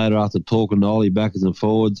 months later, after talking to Ollie backwards and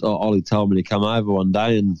forwards, Ollie told me to come over one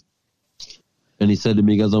day, and he said to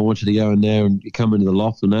me, he goes, I want you to go in there and come into the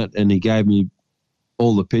loft and that, and he gave me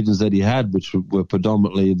all the pigeons that he had, which were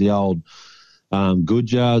predominantly the old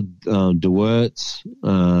Goodjar, DeWerts,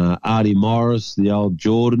 Artie Morris, the old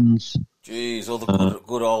Jordans. Jeez, all the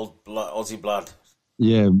good old Aussie blood.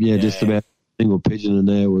 Yeah, just about a single pigeon in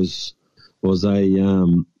there was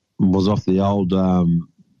off the old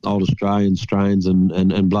Australian strains and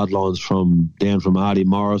bloodlines from Artie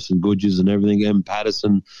Morris and Goodgers and everything, and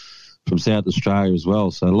Patterson from South Australia as well.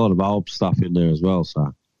 So a lot of old stuff in there as well.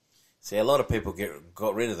 So, see, a lot of people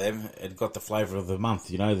got rid of them and got the flavour of the month.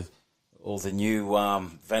 You know, all the new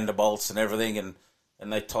Vanderbolts and everything,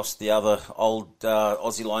 and they tossed the other old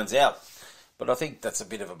Aussie lines out. But I think that's a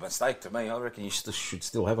bit of a mistake to me. I reckon you should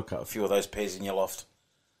still have a few of those pairs in your loft.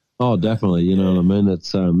 Oh, definitely. You know what I mean?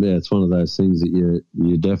 It's it's one of those things that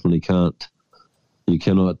you definitely can't. You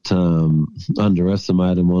cannot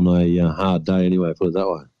underestimate them on a hard day. Anyway, put it that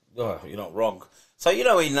way. Oh, you're not wrong. So, you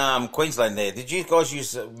know, in Queensland there, did you guys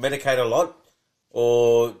use Medicaid a lot?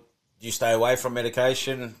 Or do you stay away from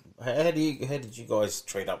medication? How did you guys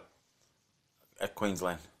treat up at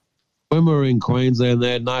Queensland? When we were in Queensland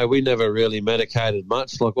there, no, we never really medicated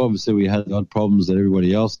much. Like, obviously, we had the odd problems that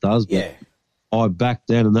everybody else does. But I backed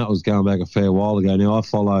down, and that was going back a fair while ago. Now, I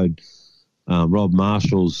followed Rob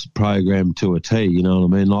Marshall's program to a T, you know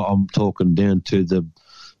what I mean? Like, I'm talking down to the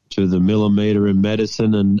millimetre in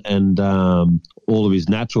medicine and all of his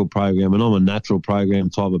natural program. And I'm a natural program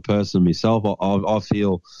type of person myself. I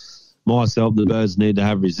feel myself the birds need to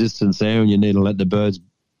have resistance there, and you need to let the birds,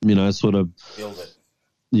 you know, sort of build it.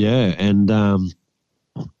 Yeah, and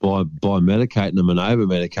by medicating them and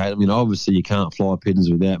over-medicating them, you know, obviously you can't fly pigeons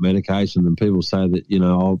without medication, and people say that, you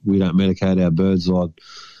know, we don't medicate our birds.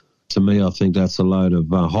 To me, I think that's a load of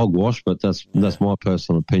hogwash, but that's my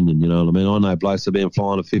personal opinion, you know what I mean? I know blokes have been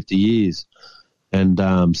flying for 50 years and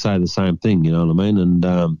say the same thing, you know what I mean? And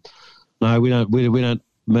no, we don't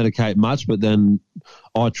medicate much, but then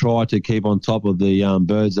I try to keep on top of the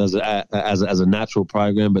birds as a natural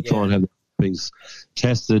program, but try and have things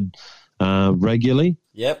tested regularly.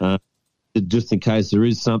 Yep. Just in case there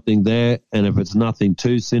is something there, and if it's nothing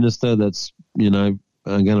too sinister that's, you know,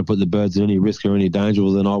 I'm going to put the birds in any risk or any danger,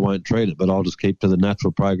 well, then I won't treat it, but I'll just keep to the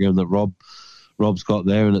natural program that Rob's got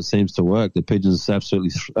there, and it seems to work. The pigeons absolutely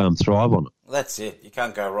thrive on it. That's it. You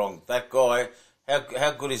can't go wrong. That guy,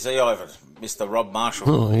 how good is he over, Mr. Rob Marshall?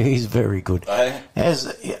 Oh, he's very good.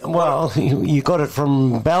 You got it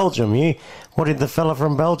from Belgium. What did the fella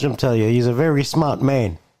from Belgium tell you? He's a very smart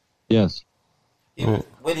man. Yes.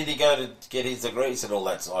 Where did he go to get his degrees and all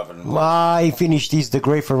that, Ivan? He finished his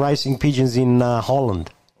degree for racing pigeons in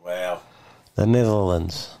Holland. Wow. The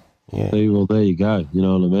Netherlands. Yeah. Well, there you go. You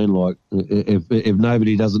know what I mean? Like, if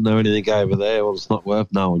nobody doesn't know anything over there, well, it's not worth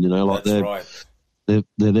knowing. You know, like that's right.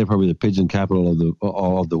 They're probably the pigeon capital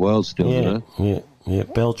of the world still. Yeah, you know? Yeah.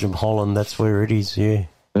 Belgium, Holland. That's where it is. Yeah.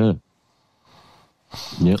 Yeah.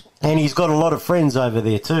 Yep. And he's got a lot of friends over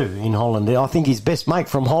there too in Holland. I think his best mate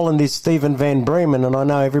from Holland is Stephen Van Bremen, and I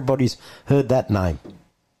know everybody's heard that name.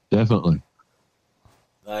 Definitely.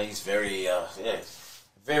 No, he's very,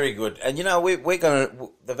 very good. And you know, we're going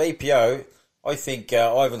to the VPO. I think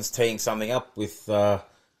Ivan's teeing something up with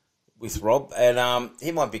Rob, and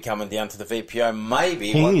he might be coming down to the VPO.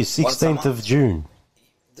 Maybe He is 16th of June.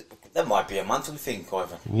 That might be a monthly thing,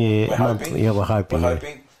 Ivan. Yeah, we're monthly. Yeah, we're hoping. We're yeah.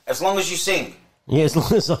 hoping. As long as you sing. Yeah, as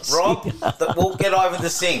long as I Rob, sing. we'll get Ivan to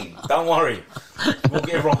sing. Don't worry. We'll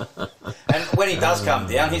get Rob. And when he does come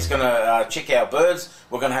down, he's going to check our birds.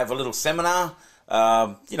 We're going to have a little seminar.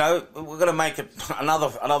 You know, we're going to make it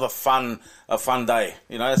another fun day.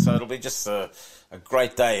 You know, so it'll be just a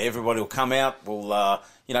great day. Everybody will come out. We'll,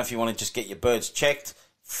 you know, if you want to just get your birds checked,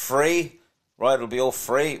 free, right? It'll be all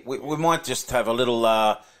free. We might just have a little.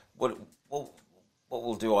 What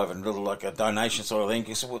we'll do, Ivan? A little like a donation sort of thing.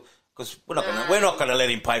 Because we're not going to let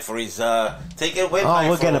him pay for his ticket. We're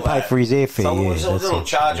going to pay for his airfare. So yeah, it's a little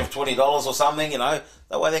charge of $20 or something. You know,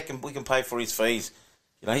 that way we can pay for his fees.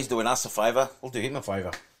 You know, he's doing us a favour. We'll do him a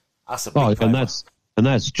favour. Us a big favour. And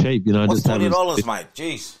that's cheap. You know, what's just $20, mate?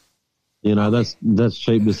 Jeez. You know, that's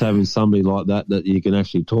cheap. Just having somebody like that you can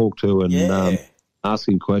actually talk to and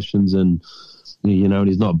asking questions, and you know, and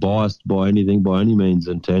he's not biased by anything by any means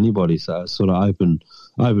and to anybody. So it's sort of open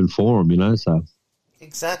forum. You know, so.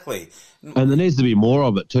 Exactly. And there needs to be more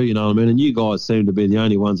of it too, you know what I mean? And you guys seem to be the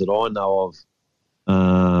only ones that I know of.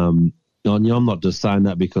 I'm not just saying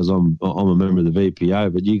that because I'm a member of the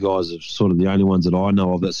VPO, but you guys are sort of the only ones that I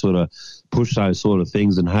know of that sort of push those sort of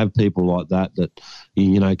things and have people like that,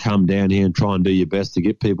 you know, come down here and try and do your best to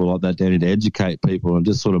get people like that down here to educate people. And it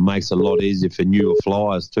just sort of makes it a lot easier for newer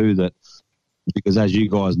flyers too, because as you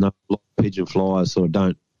guys know, a lot of pigeon flyers sort of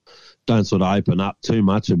don't sort of open up too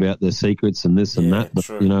much about their secrets and this and that. But,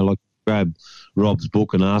 true. you know, like grab Rob's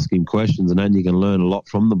book and ask him questions, and then you can learn a lot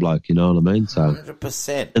from the bloke, you know what I mean? So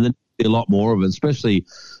 100%. And then a lot more of it, especially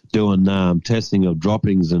doing testing of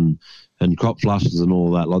droppings and crop flushes and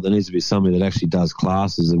all that. Like there needs to be somebody that actually does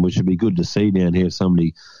classes, and which would be good to see down here if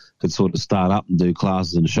somebody could sort of start up and do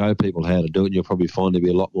classes and show people how to do it, and you'll probably find there'll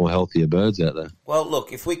be a lot more healthier birds out there. Well,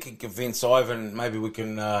 look, if we can convince Ivan, maybe we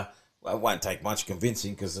can... it won't take much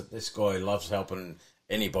convincing because this guy loves helping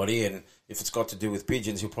anybody, and if it's got to do with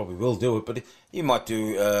pigeons, he probably will do it. But he might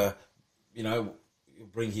do, you know,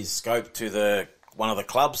 bring his scope to one of the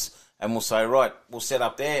clubs, and we'll say, right, we'll set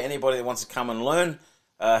up there. Anybody that wants to come and learn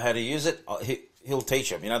how to use it, he'll teach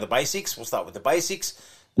them. You know, the basics. We'll start with the basics,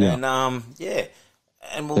 Yeah. and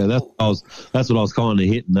and we'll, that's what I was kind of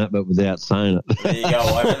hitting at, but without saying it. there you go,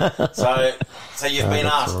 Ivan. So you've been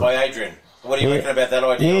asked by Adrian. What do you reckon about that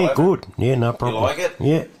idea? Yeah, Ivan? good. Yeah, no problem. You like it?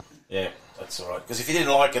 Yeah. Yeah, that's all right. Because if you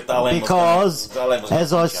didn't like it, Darlene Because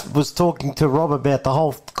as I was was talking to Rob about the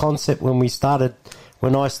whole concept when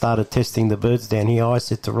I started testing the birds down here, I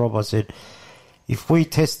said to Rob, I said, if we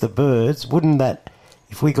test the birds,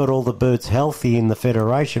 if we got all the birds healthy in the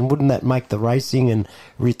federation, wouldn't that make the racing and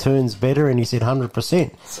returns better? And he said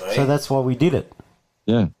 100%. So that's why we did it.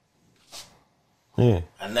 Yeah. Yeah.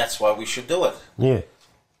 And that's why we should do it. Yeah.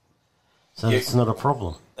 So it's not a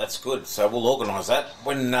problem. That's good. So we'll organise that.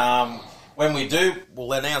 When we do,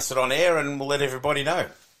 we'll announce it on air and we'll let everybody know.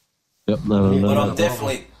 Yep. But I'm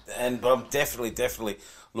definitely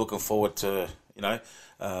looking forward to, you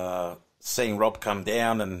know, seeing Rob come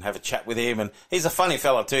down and have a chat with him. And he's a funny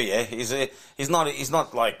fella too. Yeah, he's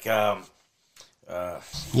not like.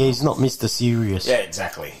 He's not Mr. Serious. Yeah,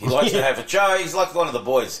 exactly. He likes to have a joke. He's like one of the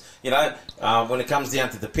boys, you know, when it comes down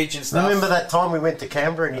to the pigeon stuff. Remember that time we went to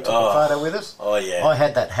Canberra and he took a photo with us? Oh, yeah. I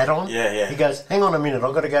had that hat on. Yeah. He goes, hang on a minute,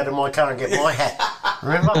 I've got to go to my car and get my hat.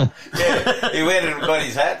 Remember? Yeah, he went and got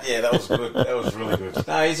his hat. Yeah, that was good. That was really good.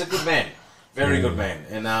 No, he's a good man. Very good man.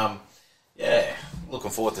 And,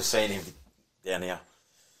 looking forward to seeing him down here.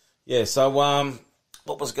 Yeah, so,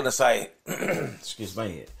 what was I going to say? Excuse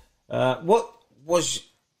me. What was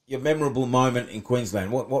your memorable moment in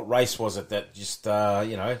Queensland? What race was it that just,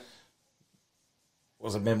 you know,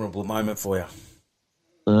 was a memorable moment for you?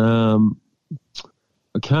 I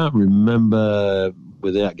can't remember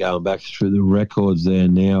without going back through the records there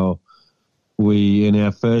now. In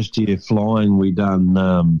our first year flying, we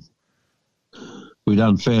done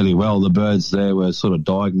fairly well. The birds there were sort of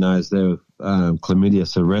diagnosed there with chlamydia,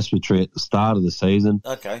 so respiratory at the start of the season.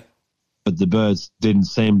 Okay. But the birds didn't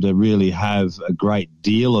seem to really have a great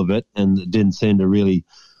deal of it, and it didn't seem to really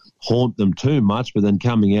haunt them too much. But then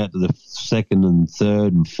coming out to the second and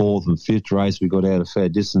third and fourth and fifth race, we got out a fair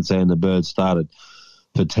distance there, and the birds started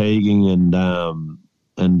fatiguing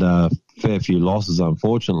and fair few losses,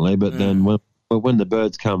 unfortunately. But then when the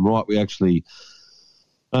birds come right, we actually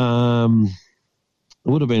It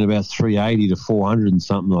would have been about 380 to 400 and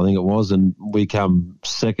something, I think it was, and we come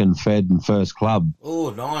second fed and first club. Oh,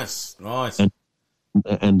 nice. And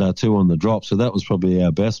 2 on the drop, so that was probably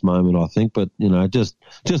our best moment, I think. But you know, just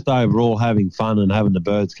overall having fun and having the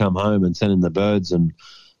birds come home and sending the birds, and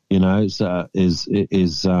you know, is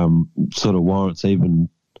sort of warrants even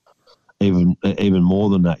more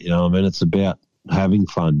than that. You know what I mean? It's about having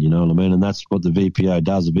fun. You know what I mean? And that's what the VPO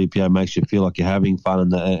does. The VPO makes you feel like you're having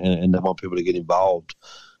fun, and they want people to get involved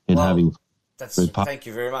in having. Thank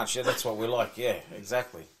you very much. Yeah, that's what we like. Yeah,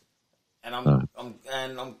 exactly. And I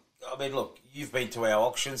mean, look, you've been to our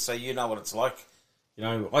auctions, so you know what it's like. You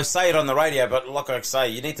know, I say it on the radio, but like I say,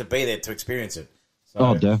 you need to be there to experience it.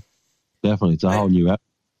 So, definitely. It's a whole new app.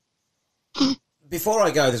 Before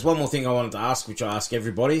I go, there's one more thing I wanted to ask, which I ask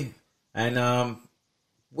everybody. And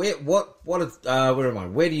where am I?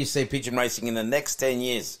 Where do you see pigeon racing in the next 10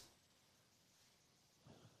 years?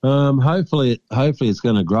 Hopefully it's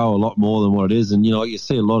going to grow a lot more than what it is. And, you know, you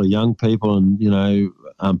see a lot of young people and, you know,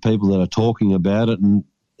 people that are talking about it, and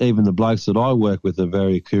even the blokes that I work with are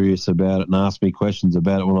very curious about it and ask me questions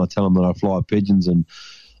about it when I tell them that I fly pigeons and,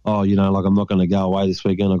 you know, like I'm not going to go away this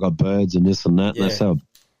weekend. I've got birds and this and that. Yeah. And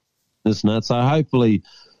this and that. So hopefully,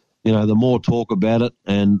 you know, the more talk about it,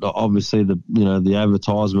 and obviously the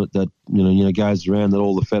advertisement that, you know, goes around that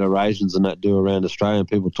all the federations and that do around Australia and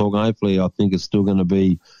people talking, hopefully I think it's still going to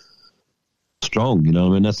be strong. You know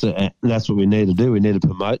what I mean? That's what we need to do. We need to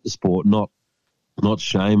promote the sport, not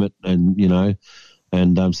shame it and, you know,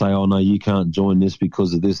 and say, oh, no, you can't join this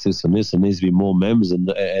because of this, and this. There needs to be more members, and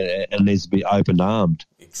it needs to be open-armed.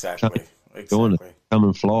 Exactly. Join it. Come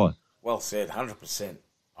and fly. Well said, 100%.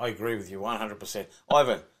 I agree with you 100%.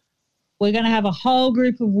 Ivan? We're going to have a whole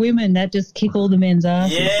group of women that just kick all the men's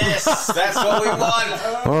asses. Yes, that's what we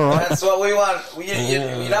want. All right. That's what we want.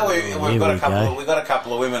 You know, we've got a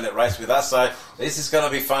couple of women that race with us, so this is going to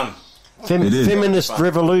be fun. Feminist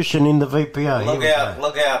revolution in the VPO.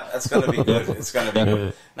 Look out. It's going to be good. It's going to be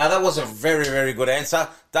good. Now, that was a very, very good answer.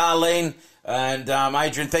 Darlene and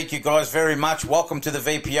Adrian, thank you guys very much. Welcome to the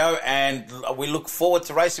VPO, and we look forward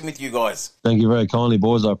to racing with you guys. Thank you very kindly,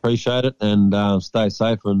 boys. I appreciate it, and stay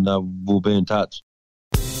safe, and we'll be in touch.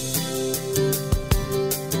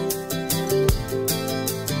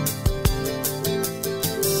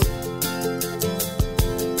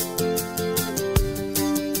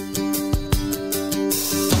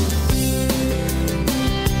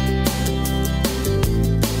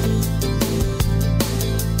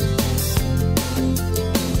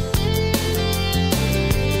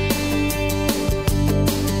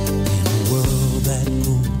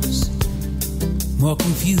 More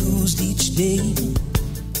confused each day,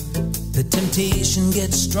 the temptation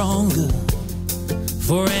gets stronger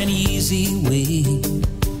for an easy way to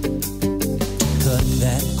cut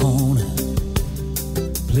that corner,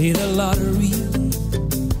 play the lottery,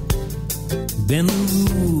 bend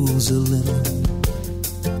the rules a little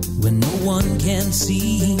when no one can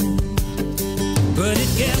see. But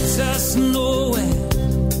it gets us nowhere,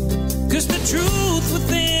 'cause the truth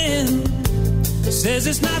within says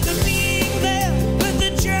it's not the being there, but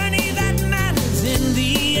the journey that matters in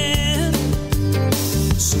the end.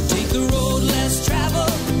 So take the road less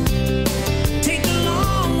traveled, take the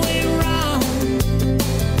long way round,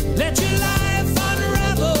 let your life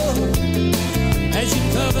unravel as you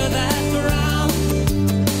cover that ground.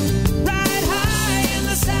 Ride high in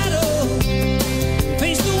the saddle,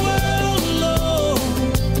 face the world alone,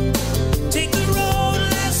 take the road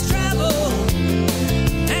less traveled,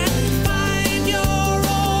 and find your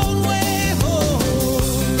own way home.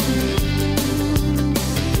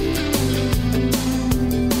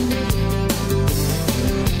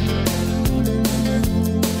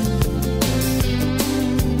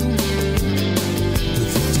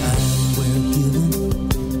 With the time we're given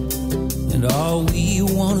and all we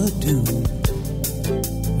want to do,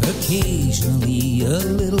 occasionally a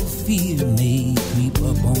little fear may creep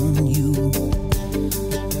up on you,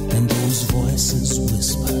 and those voices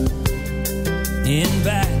whisper in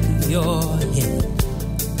back of your head,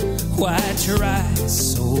 why try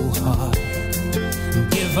so hard,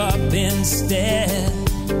 give up instead.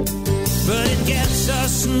 But it gets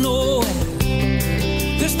us nowhere,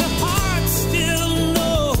 'cause the heart still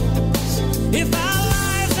knows if our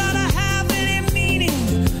lives are to have any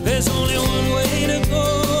meaning, there's only one way to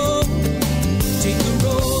go. Take the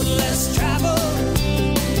road less traveled,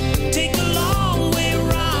 take the long way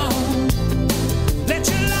round, let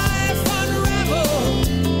your life unravel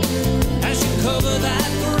as you cover that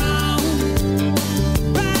ground.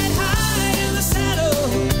 Ride high in the saddle,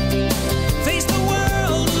 face the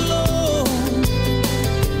world alone,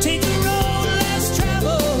 take the road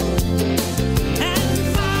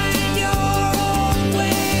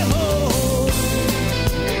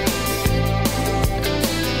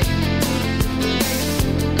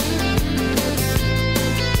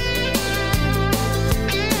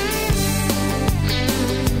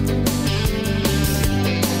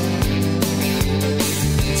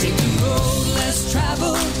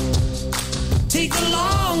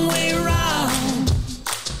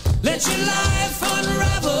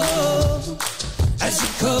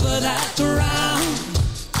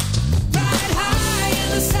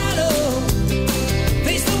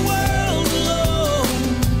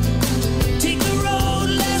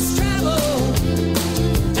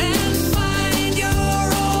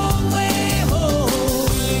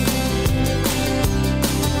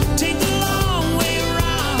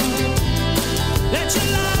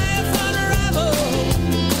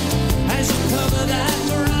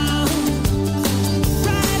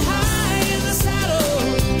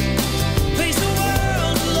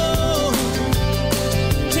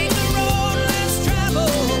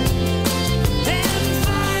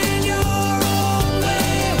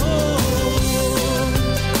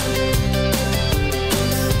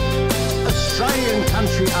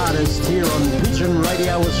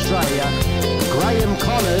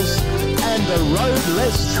Connors and The Road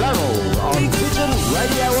Less Travelled on Pigeon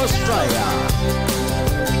Radio Australia.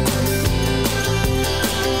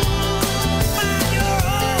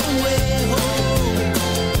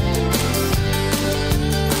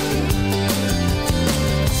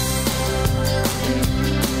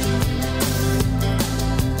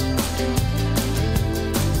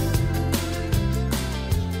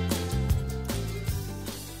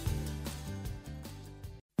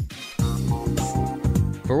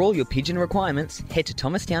 For all your pigeon requirements, head to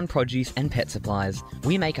Thomastown Produce and Pet Supplies.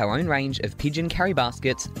 We make our own range of pigeon carry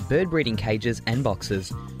baskets, bird breeding cages and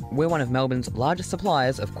boxes. We're one of Melbourne's largest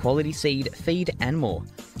suppliers of quality seed, feed and more.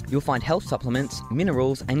 You'll find health supplements,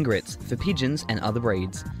 minerals and grits for pigeons and other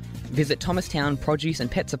breeds. Visit Thomastown Produce and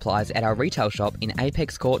Pet Supplies at our retail shop in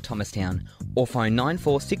Apex Court, Thomastown, or phone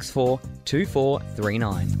 9464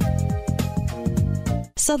 2439.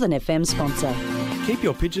 Southern FM sponsor. Keep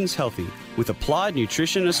your pigeons healthy with Applied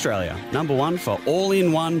Nutrition Australia, #1 for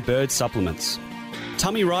all-in-one bird supplements.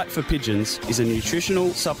 Tummy Right for Pigeons is a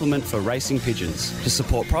nutritional supplement for racing pigeons to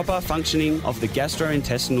support proper functioning of the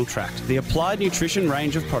gastrointestinal tract. The Applied Nutrition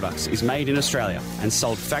range of products is made in Australia and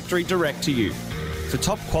sold factory direct to you. For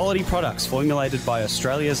top quality products formulated by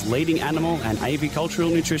Australia's leading animal and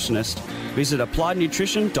avicultural nutritionist, visit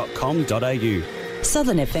appliednutrition.com.au.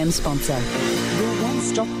 Southern FM sponsor. Your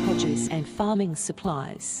one-stop produce and farming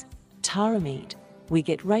supplies. Tara Meat. We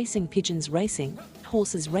get racing pigeons racing,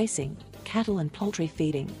 horses racing, cattle and poultry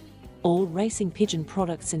feeding. All racing pigeon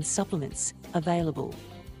products and supplements available.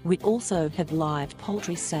 We also have live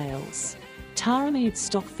poultry sales. Tara Meat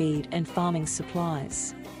stock feed and farming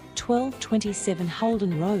supplies. 1227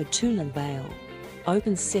 Holden Road, Toolan Vale.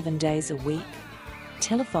 Open 7 days a week.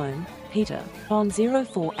 Telephone Peter on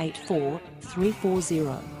 0484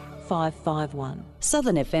 340 551.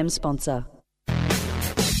 Southern FM sponsor.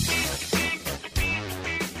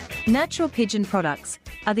 Natural Pigeon Products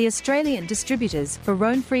are the Australian distributors for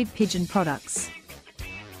Röhnfried Pigeon Products.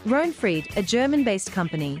 Röhnfried, a German-based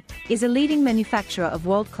company, is a leading manufacturer of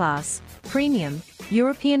world-class, premium,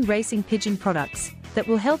 European racing pigeon products that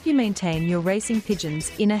will help you maintain your racing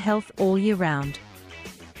pigeons' inner health all year round.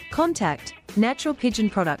 Contact Natural Pigeon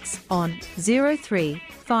Products on 03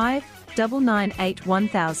 998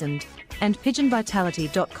 1000 and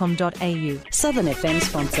pigeonvitality.com.au. Southern FM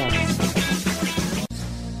sponsor.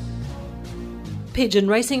 Pigeon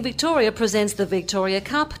Racing Victoria presents the Victoria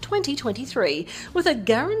Cup 2023 with a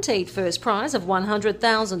guaranteed first prize of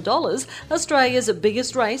 $100,000. Australia's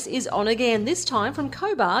biggest race is on again, this time from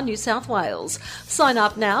Cobar, New South Wales. Sign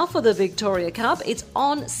up now for the Victoria Cup. It's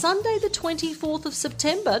on Sunday the 24th of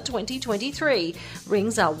September 2023.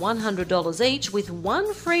 Rings are $100 each with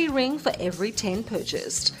one free ring for every 10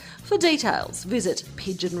 purchased. For details, visit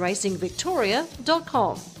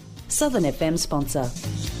pigeonracingvictoria.com. Southern FM sponsor.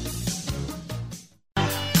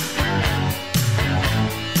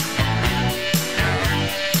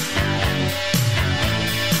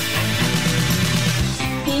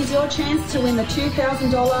 Your chance to win the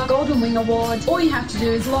 $2,000 Golden Wing Award. All you have to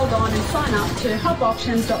do is log on and sign up to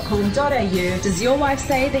hopoptions.com.au. Does your wife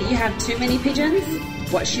say that you have too many pigeons?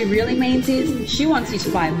 What she really means is she wants you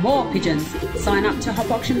to buy more pigeons. Sign up to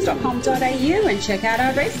hopoptions.com.au and check out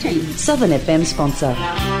our race team. Southern FM sponsor.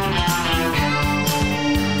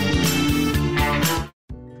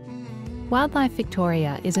 Wildlife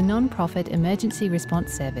Victoria is a non-profit emergency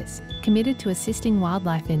response service committed to assisting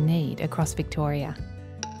wildlife in need across Victoria.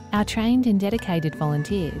 Our trained and dedicated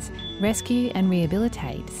volunteers rescue and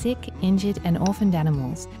rehabilitate sick, injured and orphaned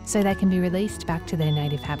animals so they can be released back to their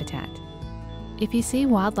native habitat. If you see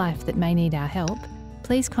wildlife that may need our help,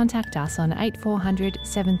 please contact us on 8400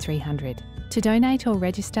 7300. To donate or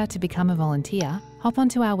register to become a volunteer, hop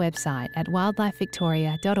onto our website at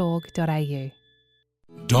wildlifevictoria.org.au.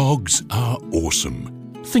 Dogs are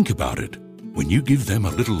awesome. Think about it. When you give them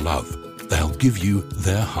a little love, they'll give you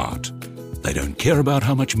their heart. They don't care about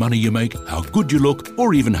how much money you make, how good you look,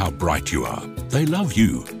 or even how bright you are. They love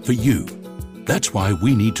you for you. That's why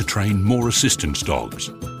we need to train more assistance dogs.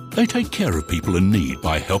 They take care of people in need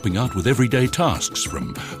by helping out with everyday tasks,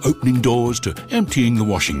 from opening doors to emptying the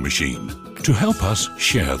washing machine. To help us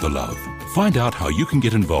share the love, find out how you can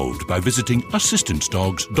get involved by visiting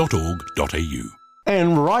assistancedogs.org.au.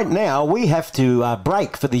 And right now, we have to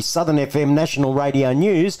break for the Southern FM National Radio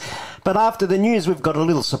News. But after the news, we've got a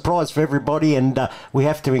little surprise for everybody, and we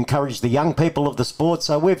have to encourage the young people of the sport.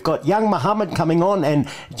 So we've got young Muhammad coming on, and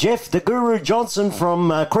Jeff the Guru Johnson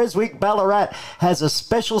from Creswick, Ballarat, has a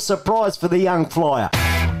special surprise for the young flyer.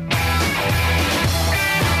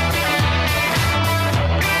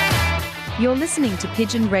 You're listening to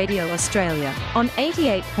Pigeon Radio Australia on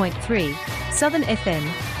 88.3 Southern FM,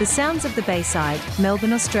 the sounds of the Bayside,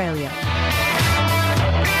 Melbourne, Australia.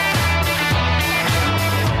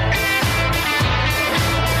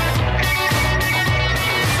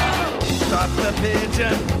 Stop the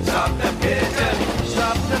pigeon, stop the pigeon,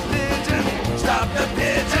 stop the pigeon, stop the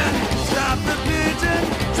pigeon, stop the pigeon,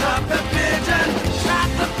 stop the pigeon, stop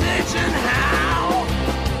the pigeon, how?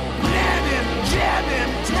 Nab him, jab him,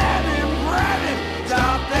 tab him, grab him,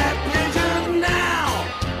 stop that pigeon now!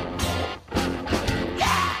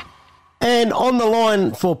 And on the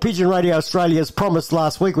line for Pigeon Radio Australia, as promised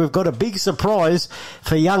last week, we've got a big surprise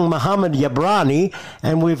for young Mohammed Yabrani,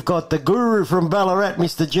 and we've got the guru from Ballarat,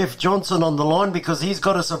 Mr. Jeff Johnson, on the line because he's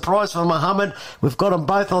got a surprise for Mohammed. We've got them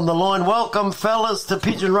both on the line. Welcome, fellas, to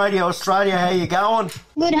Pigeon Radio Australia. How you going?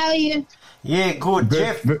 Good, how are you? Yeah, good,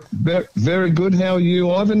 Jeff. Very good. How are you,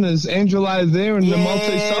 Ivan? Is Angelo there in the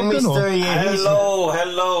Maltese Falcon?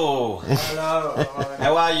 Hello.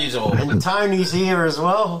 How are you all? And Tony's here as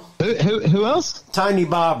well. Who else? Tony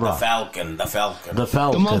Barbara. The Falcon. The Falcon. The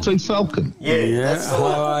Maltese Falcon. Yeah. How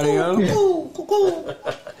are you?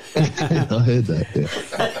 I heard that.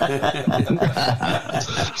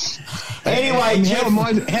 Yeah. Anyway, Jeff,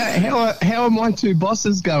 how are my two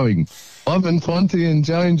bosses going? Ivan Fonte and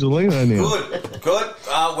Joe Angelino now. Good.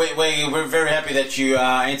 We're very happy that you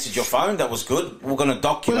answered your phone. That was good. We're going to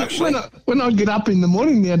dock you, actually. When I get up in the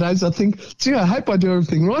morning nowadays, I think, gee, I hope I do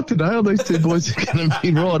everything right today, or these two boys are going to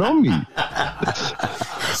be right on me.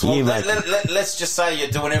 Let's just say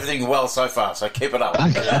you're doing everything well so far, so keep it up.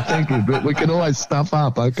 Okay, thank you. But we can always stuff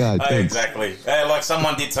up. Okay, thanks. Exactly. Like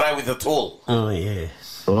someone did today with the tool. Oh, yeah.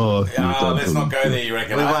 Let's not go there, you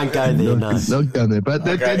reckon? We won't go there, no. Not go there. But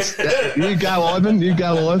you go, Ivan. You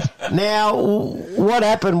go, Ivan. Now, what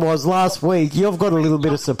happened was last week, you've got a little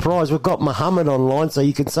bit of surprise. We've got Mohammed online, so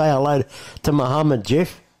you can say hello to Mohammed,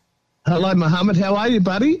 Jeff. Hello, Mohammed. How are you,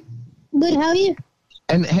 buddy? Good, how are you?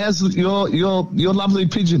 And how's your lovely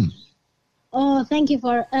pigeon? Oh, thank you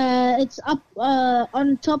for it's up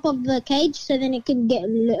on top of the cage, so then it can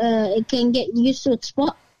get used to its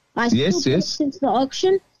spot. I still put it since the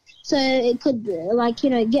auction, so it could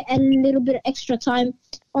get a little bit of extra time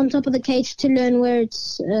on top of the cage to learn where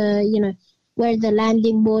it's where the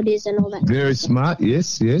landing board is and all that. Very smart.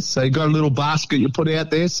 Yes. So you got a little basket you put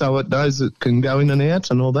out there so it knows it can go in and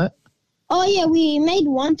out and all that. Oh yeah, we made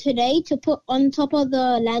one today to put on top of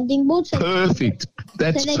the landing board. So perfect.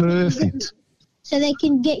 That's perfect. So they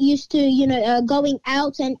can get used to going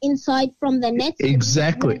out and inside from the net.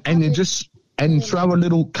 Exactly, and throw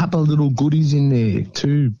a couple of little goodies in there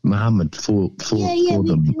too, Mohammed, for them.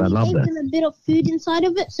 I love that. Them a bit of food inside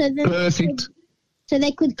of it, so then perfect. So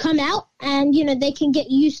they could come out and they can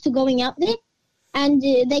get used to going out there, and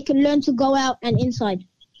they can learn to go out and inside.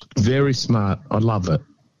 Very smart. I love it.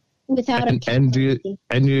 Without and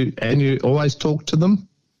you always talk to them?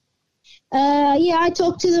 Yeah, I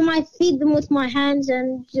talk to them. I feed them with my hands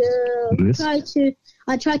and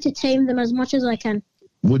try to tame them as much as I can.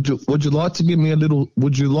 Would you like to give me a little?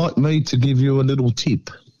 Would you like me to give you a little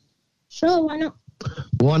tip? Sure, why not?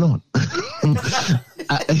 Why not?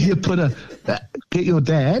 You get your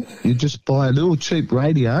dad. You just buy a little cheap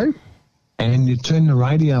radio, and you turn the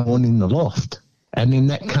radio on in the loft, and then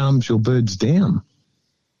that calms your birds down.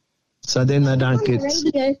 So then they don't get.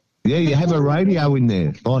 Radio. Yeah, you have a radio in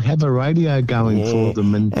there. Like have a radio going for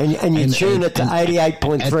them, and you tune it to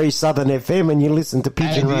 88.3 Southern FM, and you listen to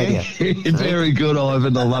Pigeon Radio. Very good,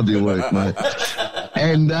 Ivan. I love your work, mate.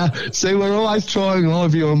 And see, we're always trying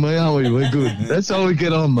live you and me, aren't we? We're good. That's how we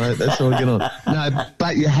get on, mate. That's how we get on. No,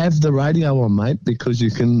 but you have the radio on, mate, because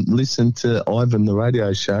you can listen to Ivan the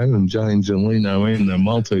radio show and Joe Angelino and the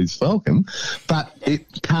Maltese Falcon. But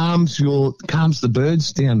it calms the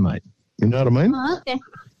birds down, mate. You know what I mean? Oh, okay.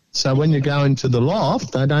 So when you go into the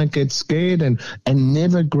loft, they don't get scared and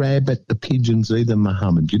never grab at the pigeons either,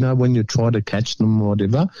 Mohammed. You know, when you try to catch them or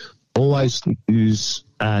whatever, always use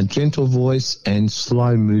gentle voice and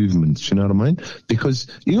slow movements, you know what I mean? Because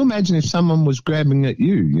you imagine if someone was grabbing at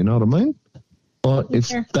you, you know what I mean? Or if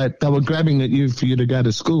they were grabbing at you for you to go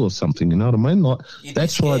to school or something, you know what I mean? Like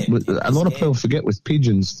that's why a lot of people forget with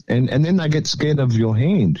pigeons, and then they get scared of your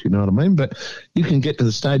hand, you know what I mean? But you can get to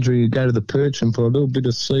the stage where you go to the perch and put a little bit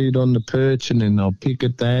of seed on the perch, and then they'll pick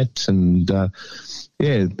at that, and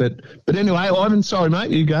But anyway, Ivan, sorry, mate,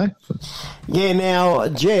 you go. Yeah, now,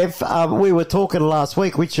 Jeff, we were talking last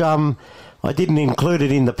week, which I didn't include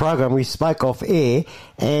it in the program. We spoke off air,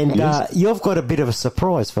 and you've got a bit of a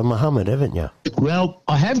surprise for Mohammed, haven't you? Well,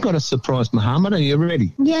 I have got a surprise, Mohammed. Are you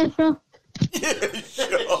ready? Yeah, sure.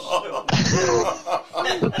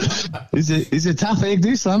 He's a tough egg,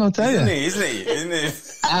 this son, I'll tell you. Isn't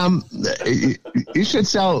he? You should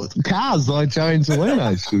sell cars like Joe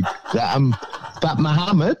Angelino should. But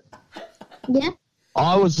Mohammed, Yeah.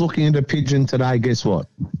 I was looking at a pigeon today. Guess what?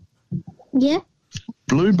 Yeah.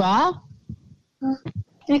 Blue bar,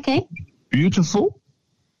 Okay. beautiful.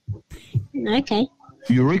 Okay.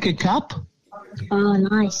 Eureka Cup, Oh,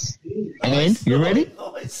 nice. and you ready?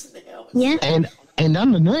 Yeah. And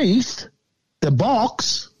underneath the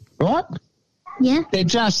box, right? Yeah. There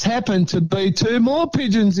just happened to be 2 more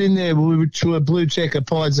pigeons in there, which were blue checker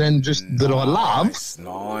pies and just that I love.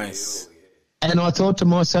 Nice. And I thought to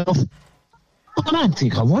myself, I don't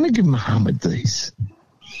think I want to give Mohammed these.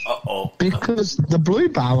 Uh-oh. Because the blue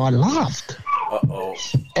bar I loved. Uh-oh.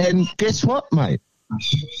 And guess what, mate?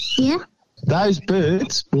 Yeah. Those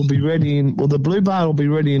birds will be ready the blue bar will be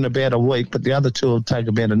ready in about a week, but the other 2 will take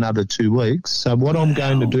about another 2 weeks. So what I'm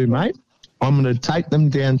going to do, mate, I'm going to take them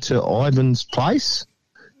down to Ivan's place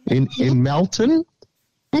in Melton.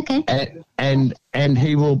 Okay. And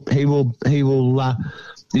he will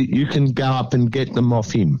you can go up and get them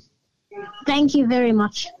off him. Thank you very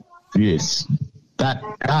much. Yes. But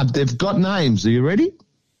they've got names. Are you ready?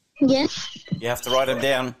 Yes. You have to write them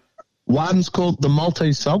down. One's called the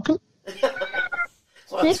Maltese Falcon.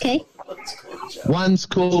 Okay. One's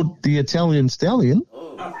called the Italian Stallion.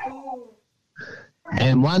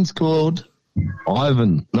 And one's called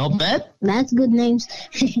Ivan. Not bad? That's good names.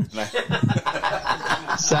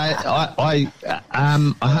 So I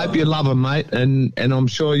hope you love them, mate, and I'm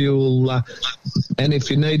sure you'll. And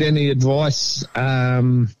if you need any advice,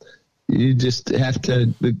 you just have to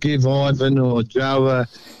give Ivan or Joe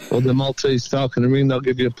or the Maltese Falcon a ring. They'll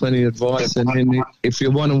give you plenty of advice, and then if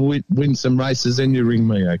you want to win some races, then you ring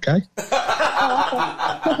me, okay?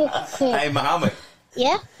 Hey, Mohammed.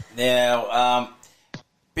 Yeah. Now,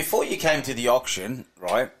 before you came to the auction,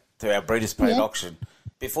 right, to our Breeders' Paid auction,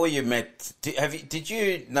 before you met, did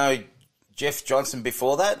you know Jeff Johnson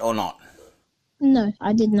before that or not? No,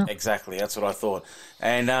 I did not. Exactly, that's what I thought.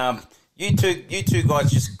 And you two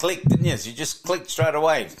guys just clicked, didn't you? You just clicked straight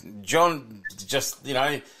away. John just,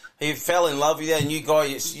 he fell in love with you, and you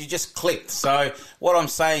just clicked. So what I'm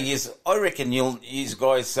saying is, I reckon you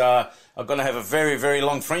guys are going to have a very, very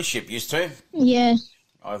long friendship. You two? Yeah.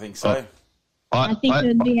 I think so. I think it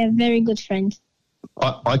would be a very good friend.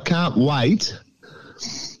 I can't wait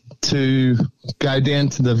to go down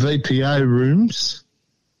to the VPO rooms.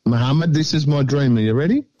 Mohammed, this is my dream. Are you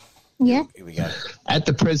ready? Yeah. Here we go. At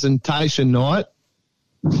the presentation night,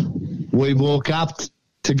 we walk up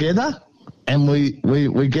together and we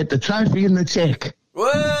get the trophy and the cheque.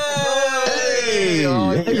 Whoa! Hey,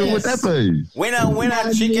 how good would that be?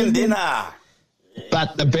 Winner, chicken dinner.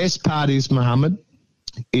 But the best part is, Mohammed,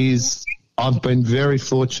 is I've been very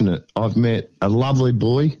fortunate. I've met a lovely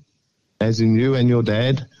boy, as in you and your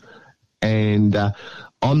dad, and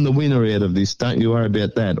I'm the winner out of this. Don't you worry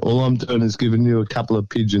about that. All I'm doing is giving you a couple of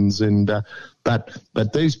pigeons, and but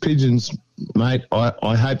these pigeons, mate,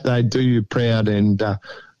 I hope they do you proud, and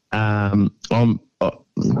I'm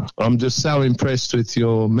just so impressed with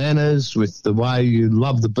your manners, with the way you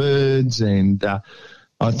love the birds, and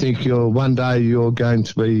I think one day you're going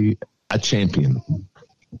to be a champion.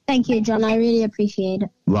 Thank you, John. I really appreciate it.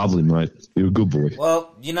 Lovely, mate. You're a good boy.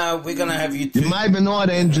 Well, we're going to have you two. You made my night,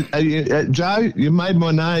 and Joe. You made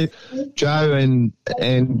my night, Joe, and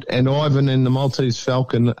Ivan and the Maltese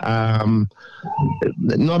Falcon.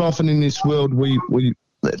 Not often in this world we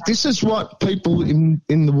this is what people in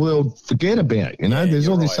the world forget about. There's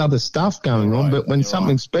all this other stuff going on, but when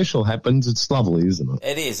something special happens, it's lovely, isn't it?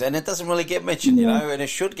 It is, and it doesn't really get mentioned, and it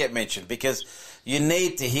should get mentioned because you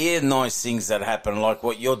need to hear nice things that happen, like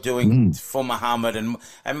what you're doing for Mohammed.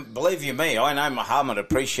 And believe you me, I know Mohammed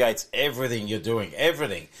appreciates everything you're doing,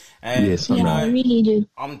 everything. And, yes, I really do.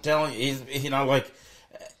 I'm telling you, like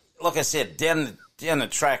I said, down the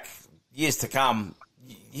track, years to come,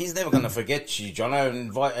 he's never going to forget you, Jono,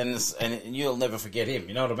 and you'll never forget him.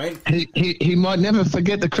 You know what I mean? He might never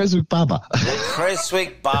forget the Creswick Barber.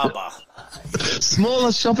 Creswick Barber.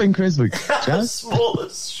 Smallest shop in Creswick.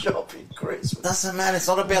 Smallest shop in Creswick. Doesn't matter. It's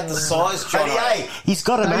not about the size, Jono. Hey, he's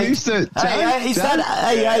got an Hey,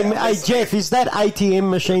 Jeff, is that ATM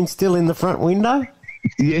machine still in the front window?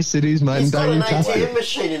 Yes, it is, mate. He's got an ATM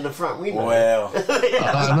machine in the front window. Wow.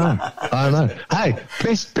 I know. Hey,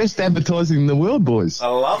 best advertising in the world, boys. I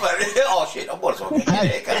love it. Oh, shit. I was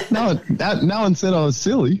on no one said I was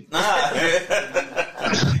silly. No.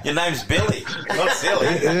 Your name's Billy, not silly.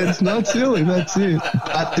 It's not silly. That's it.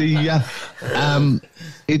 But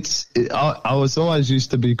I was always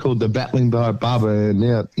used to be called the Battling Barber, and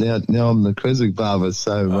now I'm the Creswick Barber.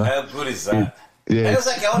 So how good is that? Yeah. How's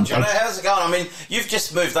that going, Jono? How's it going? I mean, you've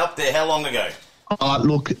just moved up there. How long ago?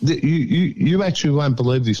 Look, you actually won't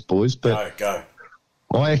believe this, boys, but go.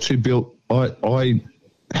 I actually built. I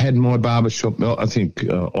had my barber shop. I think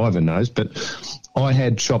Ivan knows, but I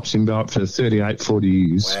had shops in Ballarat for 38, 40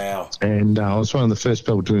 years. Wow. And I was one of the first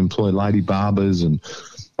people to employ lady barbers. And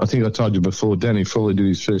I think I told you before, Danny Frawley did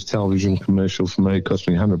his first television commercial for me. It cost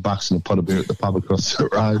me $100 and a pot of beer at the pub across the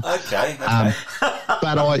road. Okay.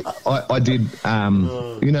 But I did,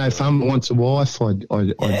 fun once a wife. I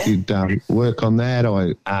did work on that.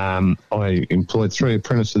 I employed 3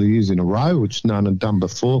 apprentices of the years in a row, which none had done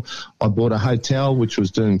before. I bought a hotel, which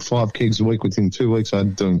was doing 5 kegs a week. Within 2 weeks, I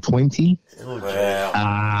was doing 20.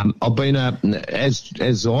 Wow. I've been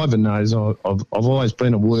as Ivan knows, I've always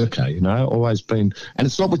been a worker, always been, and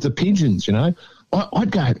it's not with the pigeons, I'd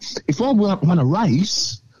go, if I won a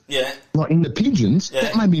race, like in the pigeons,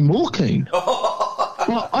 that made me more keen.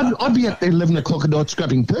 Well, I'd be out there 11 o'clock at night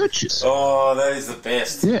scrubbing perches. Oh, that is the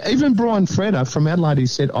best. Yeah, even Brian Fredder from Adelaide, he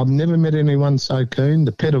said, I've never met anyone so keen.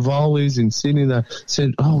 The Petavolis in Sydney, they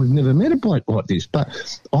said, we've never met a bloke like this. But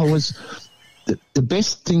I was... The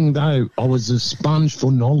best thing, though, I was a sponge for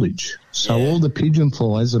knowledge. So all the pigeon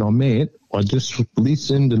flies that I met, I just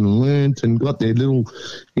listened and learnt and got their little,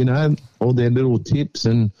 all their little tips.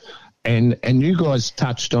 And you guys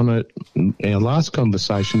touched on it in our last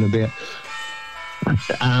conversation about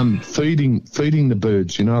feeding the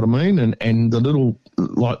birds, you know what I mean? And the little,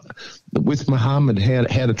 like with Muhammad,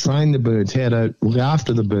 how to train the birds, how to look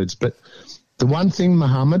after the birds. But the one thing,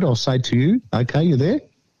 Muhammad, I'll say to you, okay, you there?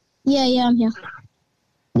 Yeah, I'm here.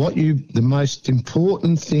 The most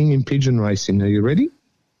important thing in pigeon racing, are you ready?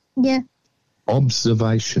 Yeah.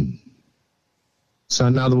 Observation. So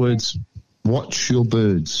in other words, watch your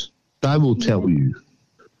birds. They will tell you.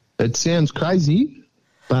 It sounds crazy,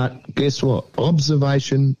 but guess what?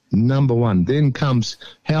 Observation, number 1. Then comes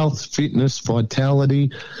health, fitness,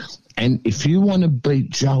 vitality. And if you want to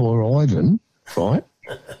beat Joe or Ivan, right,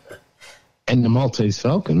 and the Maltese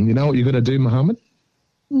Falcon, you know what you've got to do, Muhammad?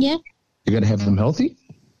 Yeah. You got to have them healthy,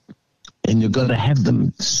 and you've got to have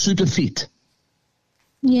them super fit.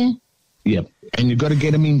 Yeah. Yep. And you've got to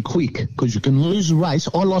get them in quick because you can lose a race.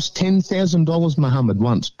 I lost $10,000, Muhammad,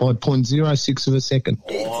 once by 0.06 of a second.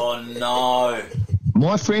 Oh, no.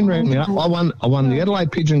 My friend rang me up. I won the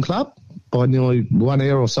Adelaide Pigeon Club by nearly 1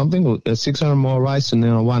 hour or something, a 600-mile race, and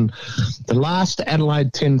then I won the last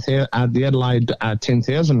Adelaide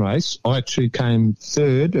 10,000 race. I actually came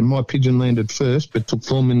third, and my pigeon landed first, but took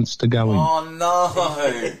 4 minutes to go in. Oh, no.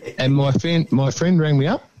 And my friend rang me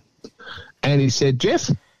up, and he said, Jeff,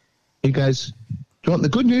 he goes, do you want the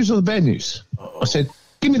good news or the bad news? I said,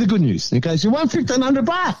 give me the good news. And he goes, you won $1,500.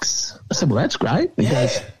 I said, well, that's great. He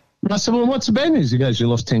goes, and I said, well, what's the bad news? He goes, you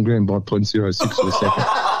lost 10 grand by 0.06 of a second.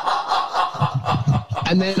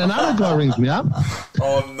 And then another guy rings me up.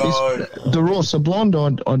 Oh, no. The Rosa Blonde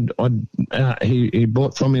he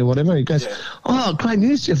bought from me or whatever. He goes, oh, great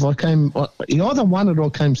news, Jeff. He either won it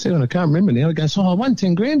or came second. I can't remember now. He goes, I won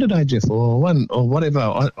 10 grand today, Jeff, or won, or whatever.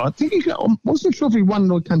 I think I wasn't sure if he won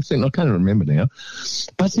it or came second. I can't remember now.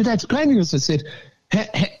 But I said, that's great news. I said,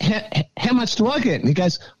 how much do I get? And he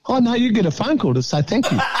goes, oh, no, you get a phone call to say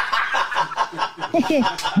thank you.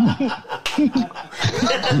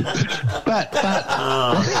 but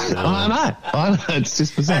I know it's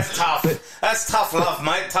just bizarre. That's tough. That's tough love,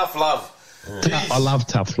 mate. Tough love. I love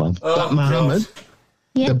tough love. But Mohammed,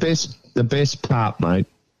 the best part, mate,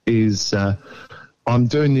 is I'm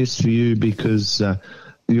doing this for you because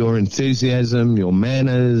your enthusiasm, your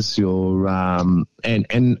manners, your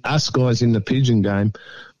and us guys in the pigeon game,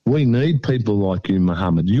 we need people like you,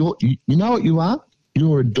 Mohammed. You know what you are?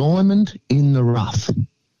 You're a diamond in the rough.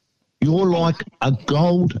 You're like a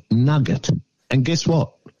gold nugget. And guess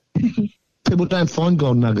what? People don't find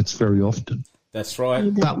gold nuggets very often. That's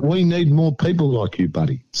right. But we need more people like you,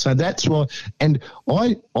 buddy. So that's why. And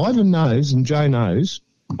Ivan knows and Joe knows,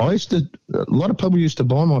 a lot of people used to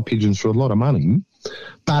buy my pigeons for a lot of money,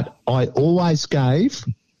 but I always gave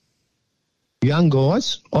young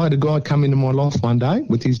guys. I had a guy come into my loft one day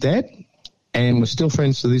with his dad, and we're still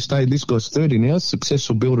friends to this day. This guy's 30 now,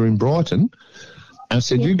 successful builder in Brighton. And I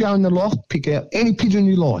said, you go in the loft, pick out any pigeon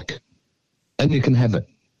you like, and you can have it.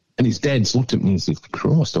 And his dad's looked at me and said,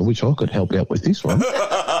 Christ, I wish I could help out with this one.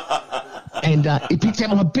 And he picked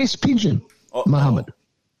out my best pigeon, Mohammed.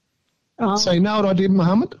 Oh. So you know what I did,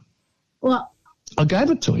 Mohammed? What? I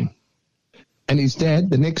gave it to him. And his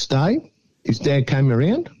dad, the next day, his dad came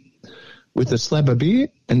around with a slab of beer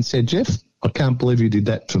and said, Jeff, I can't believe you did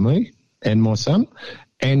that for me and my son.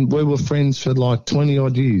 And we were friends for like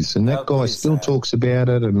 20-odd years. And that guy still talks about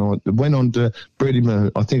it. And I went on to breed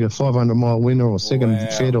him, I think, a 500-mile winner or second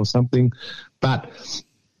fed or something.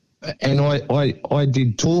 And I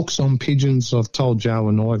did talks on pigeons. I've told Joe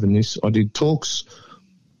and Ivan this. I did talks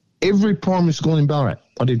every primary school in Ballarat.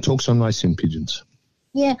 I did talks on racing pigeons.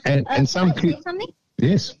 Yeah. And some can I say kids. something?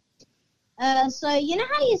 Yes. So you know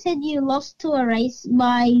how you said you lost to a race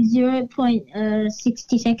by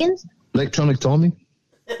 0.60 seconds? Electronic timing.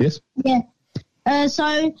 Yes. Yeah.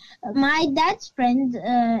 So my dad's friend,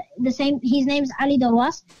 his name's Ali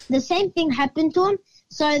Dawas. The same thing happened to him.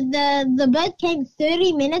 So the bird came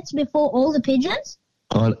 30 minutes before all the pigeons.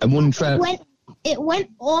 And wouldn't trap. It went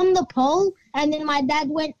on the pole, and then my dad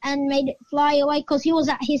went and made it fly away because he was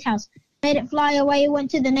at his house. Made it fly away.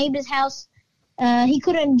 Went to the neighbor's house. He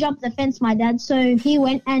couldn't jump the fence, my dad, so he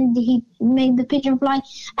went and he made the pigeon fly.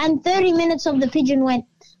 And 30 minutes of the pigeon went,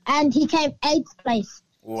 and he came 8th place.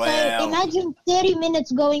 Wow. So imagine 30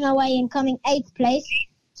 minutes going away and coming 8th place.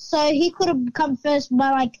 So he could have come first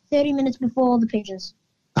by like 30 minutes before all the pigeons.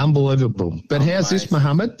 Unbelievable. But how's this,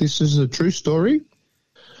 Mohammed? This is a true story.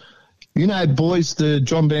 You know, boys, the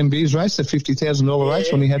John Bambiers race, the $50,000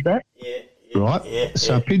 race when he had that? Yeah. Right? Yeah,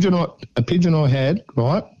 so a pigeon I had,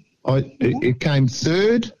 right, it came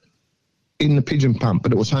 3rd in the pigeon pump,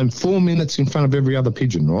 but it was home 4 minutes in front of every other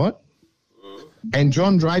pigeon, right? And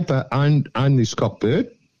John Draper owned this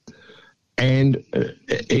cockbird, and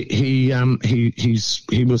he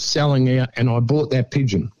was selling out, and I bought that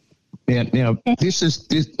pigeon. Now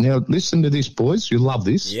listen to this, boys. You love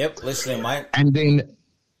this. Yep, listening, mate. And then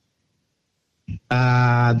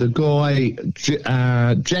the guy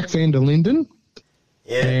Jack van der Linden,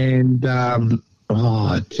 and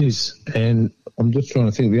and I'm just trying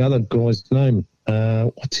to think the other guy's name.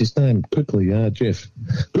 What's his name? Quickly, Jeff.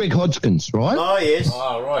 Greg Hodgkins, right? Oh, yes.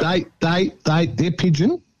 Oh, right. Their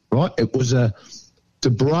pigeon, right? It was a De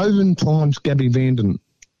Broven times Gabby Vandenbiel,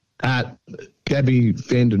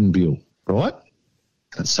 right?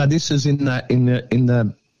 So this is in the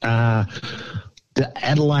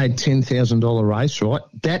Adelaide $10,000 race, right?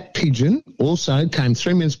 That pigeon also came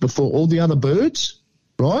 3 minutes before all the other birds,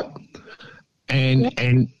 right? And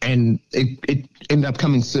it ended up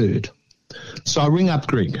coming 3rd. So I ring up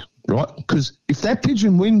Greg, right? Because if that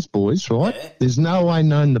pigeon wins, boys, right, there's no way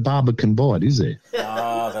known the barber can bite, is there?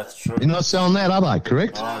 Oh, that's true. You're not selling that, are they?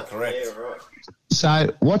 Correct? Oh, correct. Yeah, right.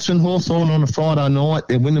 So watching Hawthorn on a Friday night,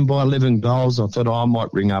 they're winning by 11 goals. I thought, I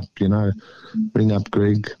might ring up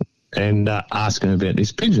Greg and ask him about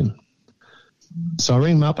this pigeon. So I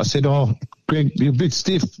ring him up. I said, Greg, you're a bit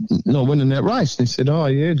stiff not winning that race. And he said,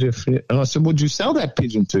 yeah, Jeff. Yeah. And I said, would you sell that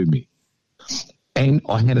pigeon to me? And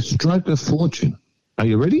I had a stroke of fortune. Are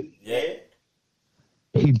you ready? Yeah.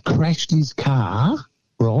 He'd crashed his car,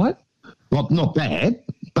 right? Well, not bad,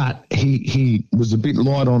 but he was a bit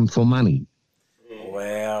light on for money.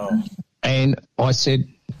 Wow. And I said,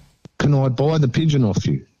 can I buy the pigeon off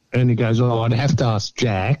you? And he goes, I'd have to ask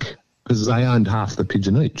Jack because they owned half the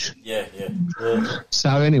pigeon each. Yeah. So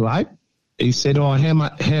anyway, he said, how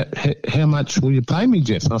much will you pay me,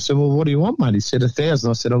 Jeff? And I said, well, what do you want, mate? He said, 1,000.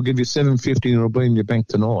 I said, I'll give you $750 and it'll be in your bank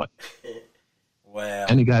tonight. Wow.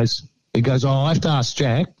 And he goes, I have to ask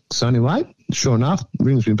Jack. So anyway, sure enough,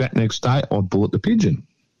 rings me back next day. I bought the pigeon.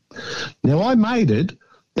 Now I mated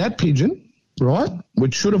that pigeon, right,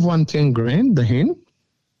 which should have won 10 grand, the hen,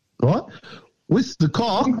 right, with the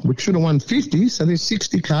cock, which should have won 50, so there's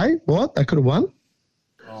 60K, right, they could have won.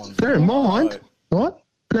 Bear in mind, right,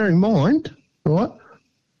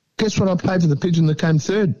 guess what I paid for the pigeon that came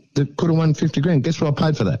 3rd that could have won 50 grand? Guess what I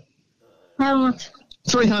paid for that? How much?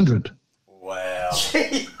 300. Wow.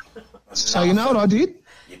 So you know what I did?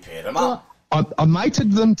 You paired them up. I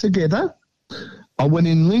mated them together. I went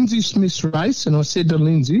in Lindsay Smith's race and I said to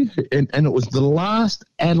Lindsay, and it was the last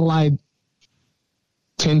Adelaide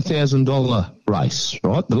 $10,000 race,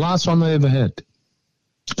 right? The last one they ever had.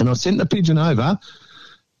 And I sent the pigeon over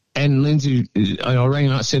and Lindsay, I rang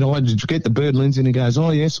and I said, did you get the bird, Lindsay? And he goes,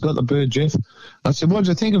 yes, got the bird, Jeff. I said, what did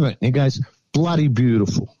you think of it? And he goes, bloody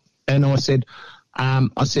beautiful. And I said,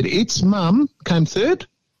 its mum came 3rd,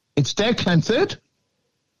 its dad came 3rd,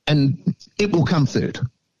 and it will come 3rd.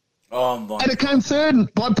 Oh, my. And it came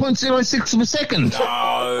 3rd by 0.06 of a second.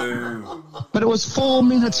 No. But it was 4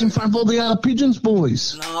 minutes in front of all the other pigeons,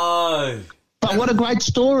 boys. No. But what a great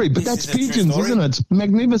story. But that's pigeons, isn't it? It's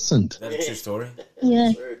magnificent. Is that a true story?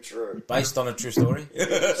 Yeah. True. Based on a true story?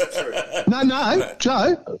 No,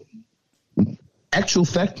 Joe. Actual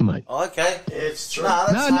fact, mate. Oh, okay. It's true. No,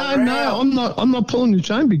 that's unreal. I'm not pulling your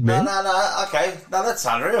chain, big man. No, okay. No, that's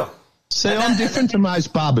unreal. See, I'm different to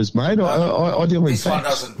most barbers, mate. I deal with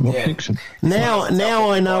facts, not fiction.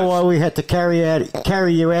 Now I know why we had to carry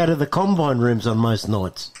you out of the combine rooms on most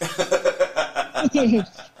nights.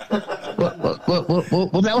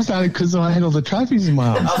 Well, that was only because I had all the trophies in my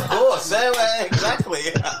arms. Of course, exactly.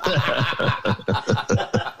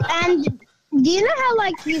 And do you know how,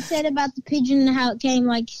 like you said about the pigeon, how it came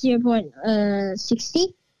like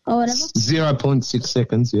 0.60 or whatever? 0.6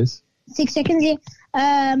 seconds, yes. 6 seconds, yeah.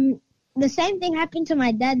 The same thing happened to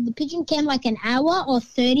my dad. The pigeon came like an hour or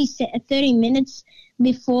 30 minutes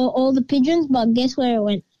before all the pigeons, but guess where it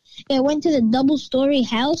went? It went to the double-story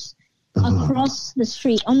house across the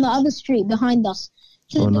street, on the other street behind us.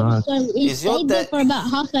 So it stayed there for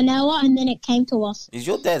about half an hour, and then it came to us. Is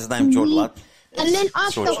your dad's name George Luck? And then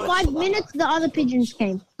after 5 minutes, the other pigeons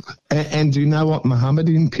came. And do you know what, Mohammed,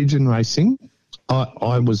 in pigeon racing,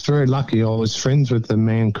 I was very lucky. I was friends with a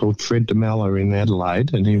man called Fred DeMello in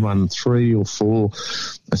Adelaide, and he won 3 or 4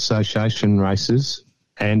 association races.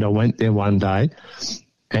 And I went there one day,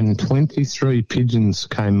 and 23 pigeons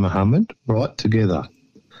came, Mohammed, right together.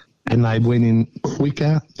 And they went in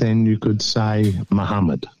quicker than you could say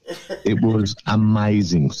Mohammed. It was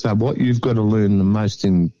amazing. So what you've got to learn, the most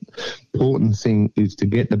important thing is to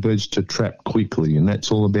get the birds to trap quickly, and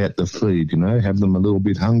that's all about the feed, have them a little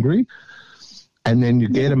bit hungry. And then you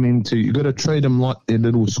get them you've got to treat them like they're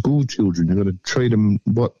little school children. You've got to treat them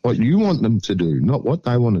what you want them to do, not what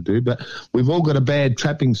they want to do. But we've all got a bad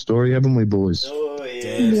trapping story, haven't we, boys? Oh,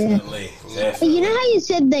 yeah. Definitely. You know how you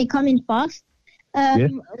said they come in fast? Yeah.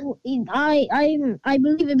 I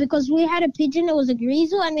believe it because we had a pigeon, it was a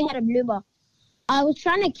grizzle, and we had a bluebell. I was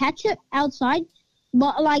trying to catch it outside,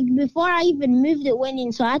 but like before I even moved, it went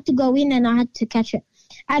in, so I had to go in and I had to catch it.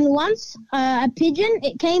 And once a pigeon,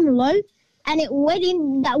 it came low, and it went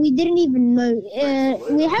in that we didn't even know.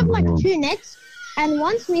 We have like 2 nets, and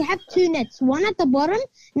once we have 2 nets, one at the bottom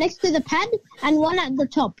next to the pad and one at the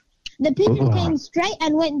top. The pigeon came straight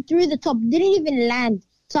and went through the top, didn't even land.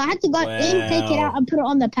 So I had to go in, take it out, and put it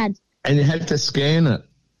on the pad. And you had to scan it?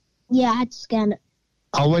 Yeah, I had to scan it.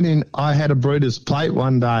 I went in, I had a Breeders' Plate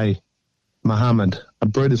one day, Mohammed, a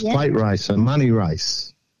Breeders' Plate race, a money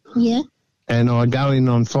race. Yeah. And I go in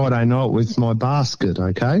on Friday night with my basket,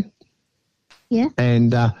 okay? Yeah.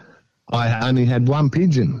 And I only had 1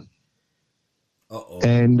 pigeon. Uh-oh.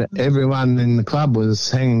 And everyone in the club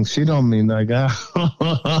was hanging shit on me, and they go,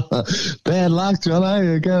 bad luck, Johnny,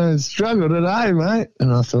 you're going to struggle today, mate.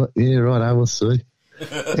 And I thought, yeah, right, I will see.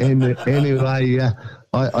 And anyway,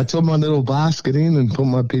 I took my little basket in and put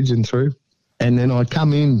my pigeon through, and then I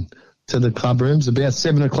come in to the club rooms about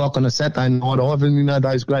 7 o'clock on a Saturday night, Ivan, you know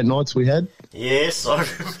those great nights we had? Yes, I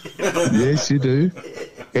remember. Yes, you do.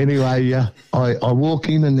 Anyway, I walk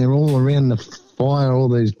in and they're all around the fire, all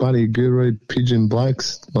these bloody guru pigeon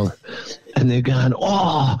blokes, and they're going,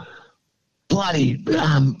 oh, bloody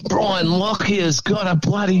Brian Lockyer's got a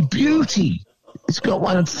bloody beauty. He's got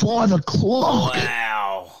one at 5 o'clock.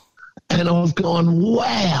 Wow. And I've gone,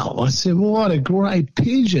 wow. I said, what a great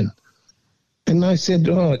pigeon. And they said,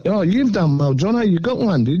 oh, you've done well, Jono, you got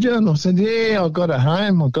one, did you? And I said, yeah, I got it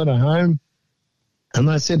home. And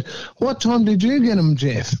they said, what time did you get him,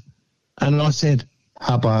 Jeff? And I said,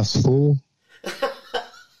 4:30.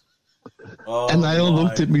 And they all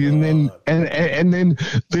looked at me, and then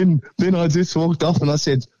I just walked off, and I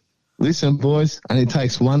said, listen, boys, only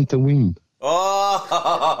takes 1 to win.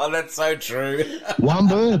 Oh, that's so true. 1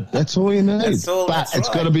 bird, that's all you need. It's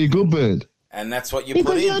got to be a good bird. And that's what you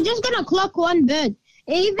because put in. You're just going to clock 1 bird.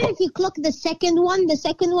 Even if you clock the second one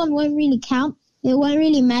won't really count. It won't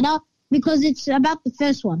really matter because it's about the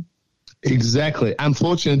first one. Exactly.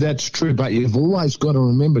 Unfortunately, that's true, but you've always got to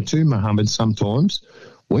remember too, Mohammed, sometimes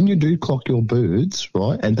when you do clock your birds,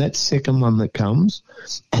 right, and that second one that comes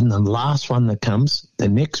and the last one that comes, the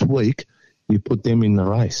next week you put them in the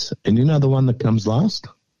race. And you know the one that comes last?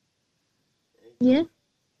 Yeah.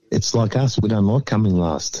 It's like us. We don't like coming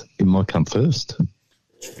last. It might come first.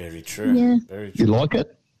 It's very true. Yeah. Very true. You like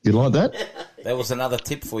it? You like that? That was another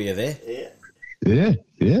tip for you there. Yeah.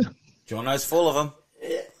 Jono's full of them.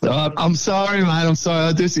 I'm sorry, mate. I'm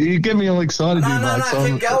sorry. You get me all excited. No,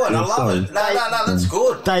 keep going. I love it. No, that's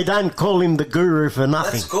good. They don't call him the guru for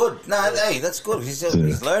nothing. That's good. No, hey, that's good.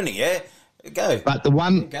 He's learning, yeah? Go. But the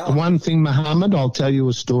one thing, Mohammed, I'll tell you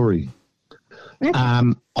a story.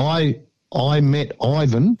 I met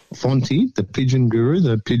Ivan Fonte, the pigeon guru,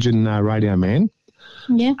 the pigeon radio man.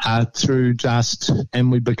 Yeah.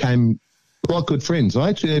 And we became quite good friends. I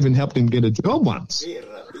actually even helped him get a job once.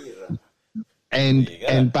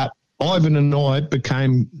 But Ivan and I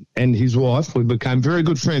and his wife, we became very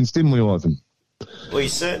good friends, didn't we, Ivan? We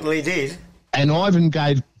certainly did. And Ivan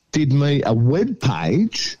did me a web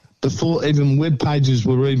page before even web pages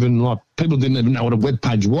were even like, people didn't even know what a web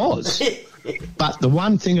page was. But the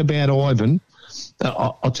one thing about Ivan,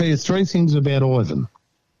 I'll tell you 3 things about Ivan.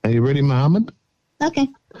 Are you ready, Mohammed? Okay.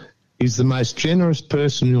 He's the most generous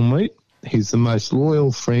person you'll meet. He's the most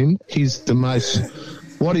loyal friend. He's the most,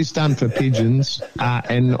 what he's done for pigeons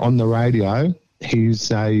and on the radio,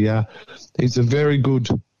 he's a very good,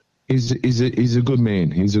 he's a good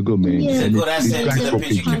man. He's a good man. He's a And good asset to the pigeon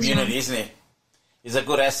pigeons. community, isn't he? He's a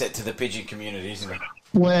good asset to the pigeon community, isn't he?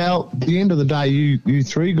 Well, at the end of the day, you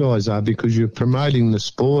 3 guys are, because you're promoting the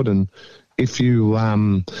sport, and if you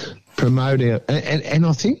promote our... And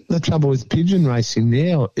I think the trouble with pigeon racing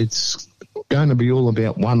now, it's going to be all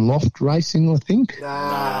about one loft racing, I think.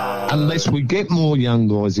 No. Unless we get more young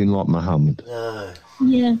guys in like Mohammed. No.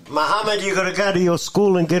 Yeah. Mohammed, you got to go to your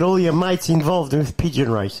school and get all your mates involved with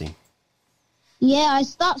pigeon racing. Yeah, I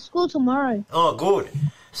start school tomorrow. Oh, good.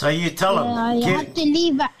 So you tell them. I have to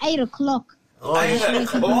leave at 8 o'clock. Oh, 8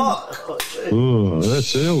 o'clock? Oh,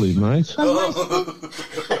 that's early, mate.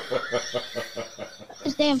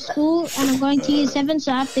 First day of school, and I'm going to year 7,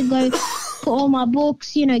 so I have to go put all my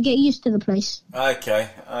books, get used to the place. Okay.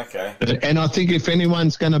 And I think if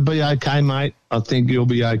anyone's going to be okay, mate, I think you'll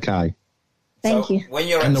be okay. Thank you. When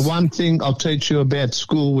you're And the one thing I'll teach you about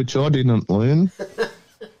school, which I didn't learn,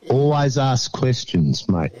 always ask questions,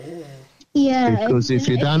 mate. Yeah. Because if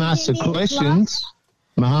you don't ask the questions,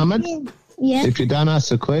 Mohammed, if you don't ask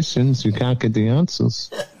the questions, you can't get the answers.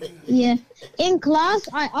 Yeah. In class,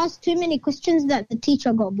 I asked too many questions that the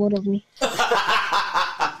teacher got bored of me. He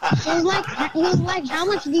was like, how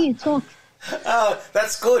much do you talk? Oh,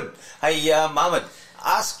 that's good. Hey, Mohammed,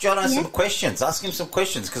 ask Jono some questions. Ask him some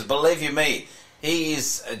questions, because believe you me, he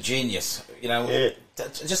is a genius.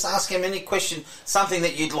 Just ask him any question, something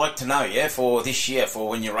that you'd like to know, for this year, for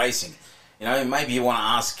when you're racing. Maybe you want to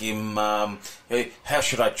ask him, how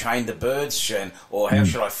should I train the birds, or how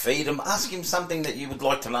should I feed them? Ask him something that you would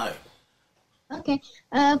like to know. Okay.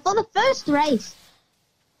 For the first race,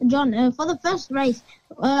 John,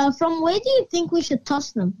 from where do you think we should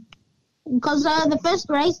toss them? Because the first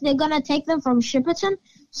race, they're going to take them from Shepparton.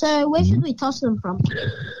 So where should we toss them from?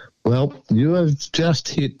 Well, you have just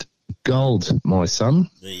hit gold, my son.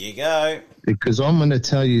 There you go. Because I'm going to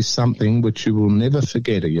tell you something which you will never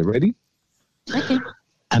forget. Are you ready? Okay.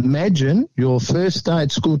 Imagine your first day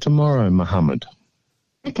at school tomorrow, Mohammed.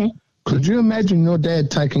 Okay. Could you imagine your dad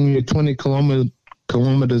taking you 20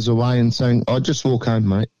 kilometres away and saying, "I'll just walk home,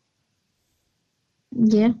 mate"?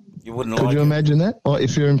 Yeah. You wouldn't Could like you it. imagine that? Or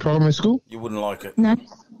if you're in primary school? You wouldn't like it. No.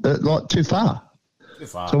 Like too far. Too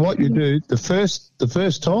far. So what you do, the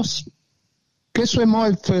first toss, guess where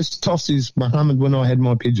my first toss is, Mohammed, when I had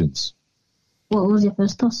my pigeons? What was your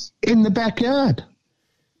first toss? In the backyard.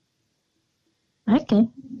 Okay.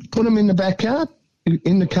 Put them in the backyard,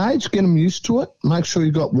 in the cage, get them used to it. Make sure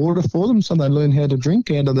you got water for them so they learn how to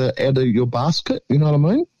drink out of your basket, you know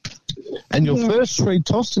what I mean? And your first 3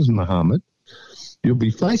 tosses, Mohammed, you'll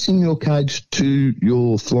be facing your cage to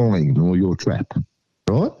your flying or your trap,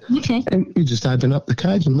 right? Okay. And you just open up the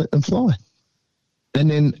cage and let them fly. And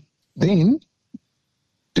then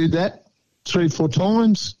do that 3-4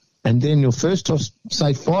 times, and then your first toss,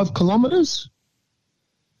 say 5 kilometres,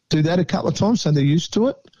 do that a couple of times so they're used to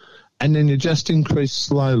it, and then you just increase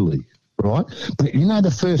slowly, right? But you know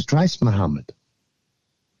the first race, Mohammed,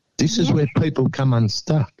 this is where people come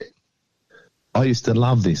unstuck. I used to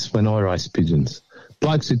love this when I raced pigeons.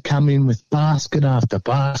 Blokes would come in with basket after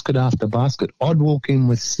basket after basket. I'd walk in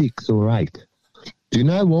with 6 or 8. Do you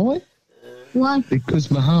know why? Why?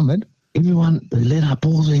 Because, Mohammed, everyone, they let up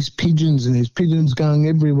all these pigeons, and there's pigeons going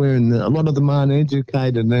everywhere, and a lot of them aren't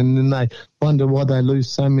educated, and then they wonder why they lose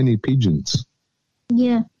so many pigeons.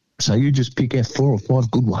 Yeah. So you just pick out 4 or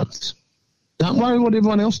 5 good ones. Don't worry what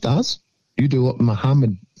everyone else does. You do what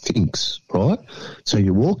Mohammed thinks, right? So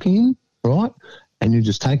you walk in, right, and you're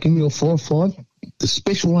just taking your 4 or 5, the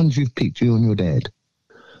special ones you've picked, you and your dad.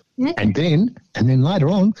 Okay. And then later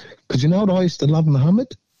on, because you know what I used to love,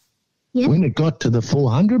 Mohammed? Yeah. When it got to the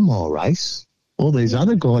 400-mile race, all these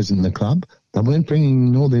other guys in the club, they weren't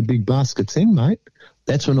bringing all their big baskets in, mate.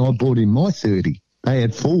 That's when I bought in my 30. They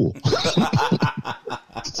had 4.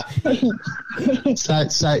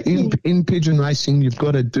 So in pigeon racing, you've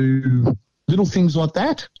got to do little things like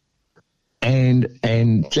that, and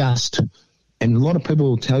a lot of people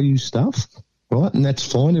will tell you stuff, right? And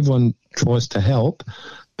that's fine. Everyone tries to help,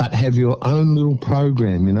 but have your own little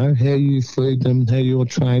program, how you feed them, how you're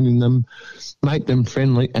training them, make them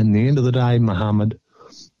friendly. And at the end of the day, Mohammed,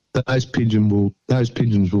 those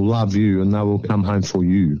pigeons will love you and they will come home for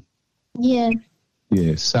you. Yeah.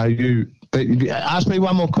 Yeah. So you ask me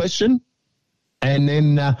one more question, and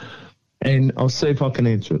then and I'll see if I can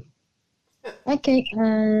answer it. Okay.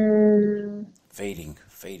 Feeding.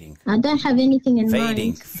 I don't have anything in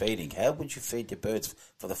mind. Feeding. How would you feed your birds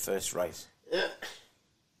for the first race?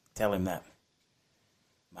 Tell him that.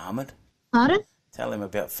 Mohammed? Pardon? Tell him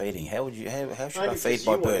about feeding. How should I feed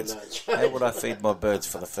my birds? How would I feed my birds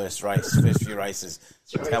for the first few races?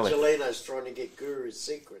 Tell him. Angelino's trying to get Guru's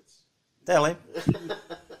secrets. Tell him.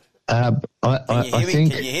 I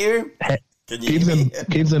think. Can you hear him?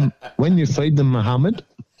 Give them when you feed them, Mohammed.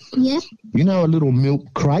 Yeah. You know a little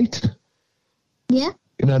milk crate. Yeah.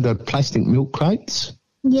 You know the plastic milk crates.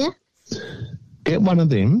 Yeah. Get one of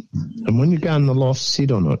them, and when you go in the loft,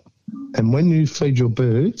 sit on it. And when you feed your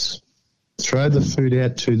birds, throw the food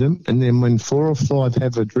out to them, and then when 4 or 5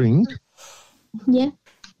 have a drink,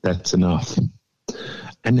 that's enough.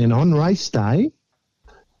 And then on race day,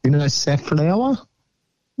 you know safflower?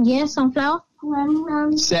 Yeah, sunflower.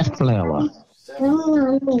 Safflower.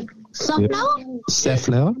 Sunflower?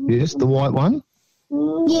 Safflower, yes, the white one.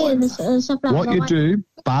 Yeah, the sunflower. What you do,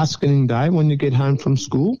 basking day, when you get home from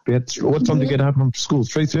school, what time do you get home from school?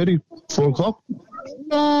 3:30, 4 o'clock?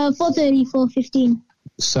 4:30, 4:15.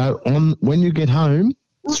 So when you get home,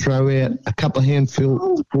 throw out a couple of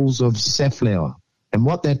handfuls of safflower. And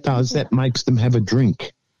what that does, that makes them have a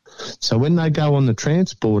drink. So when they go on the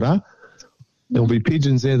transporter, there'll be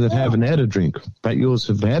pigeons there that haven't had a drink, but yours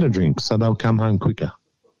have had a drink, so they'll come home quicker.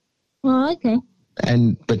 Oh, okay.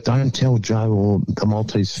 But don't tell Joe or the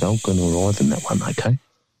Maltese Falcon or Ivan that one, okay?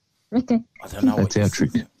 Okay. I don't know. That's our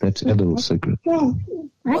trick. That's our little secret.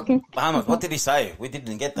 Okay. Mohammed, what did he say? We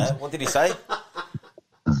didn't get that. What did he say?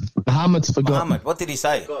 Mohammed's forgotten. Mohammed, what did he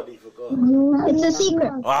say? It's a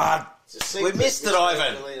secret. Ah, we missed it,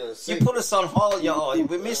 Ivan. You put us on hold.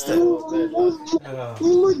 We missed it.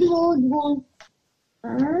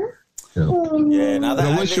 Yeah, no,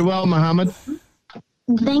 I wish you well, Mohammed.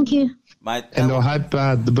 Thank you. Mate, and I hope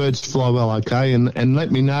the birds fly well, okay? And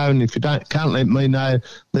let me know. And if you can't let me know,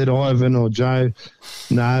 let Ivan or Joe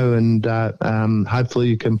know. And hopefully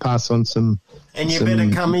you can pass on some. And you better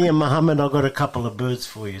come here, Mohammed. I've got a couple of birds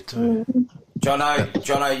for you too.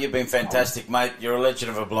 Jono, you've been fantastic, mate. You're a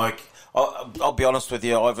legend of a bloke. I'll be honest with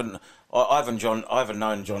you, Ivan. I've known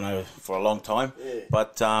Jono for a long time,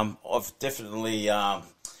 but I've definitely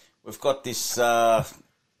we've got this.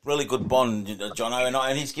 Really good bond, Jono,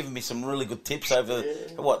 and he's given me some really good tips over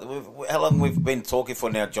how long we've been talking for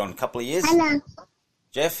now, John? A couple of years? Hello.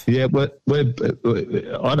 Jeff? Yeah,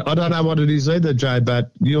 I don't know what it is either, Jay, but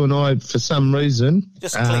you and I, for some reason,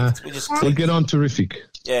 just clicked. We get on terrific.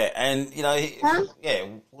 Yeah, and,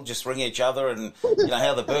 we'll just ring each other and,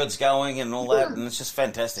 how the bird's going and all that, and it's just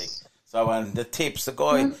fantastic. So, the tips, the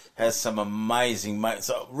guy has some amazing,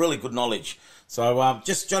 really good knowledge. So,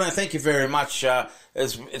 Jono, thank you very much.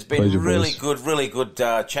 It's been Pleasure, really boys. really good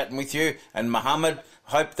chatting with you. And Mohammed,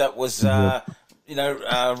 hope that was, really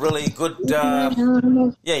good. You're there.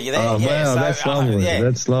 Oh, yeah, wow, so, that's lovely.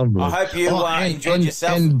 That's lovely. I hope you enjoyed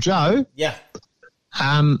yourself. And Joe, yeah,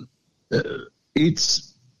 it's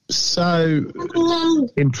so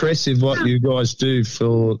impressive what you guys do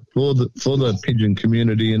for the pigeon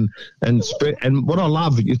community and what I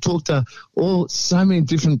love, you talk to so many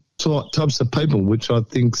different types of people, which I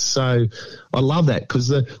think I love that, because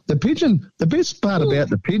the pigeon, the best part about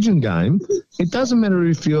the pigeon game, it doesn't matter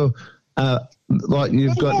if you're like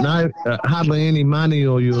you've got hardly any money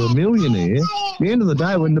or you're a millionaire. At the end of the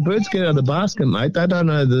day, when the birds get out of the basket, mate, they don't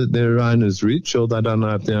know that their owner's rich or they don't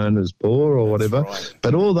know if their owner's poor or whatever. Right.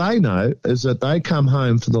 But all they know is that they come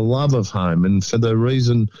home for the love of home and for the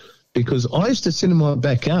reason. Because I used to sit in my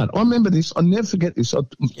backyard. I remember this. I'll never forget this. I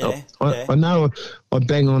know I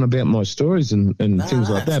bang on about my stories and things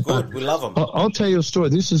like that. Good. But we love them. I'll tell you a story.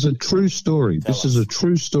 This is a true story. This is a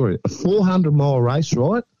true story. A 400-mile race,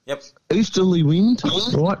 right? Yep. Easterly wind,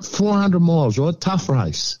 right? 400 miles, right? Tough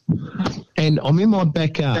race. And I'm in my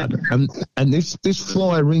backyard, and this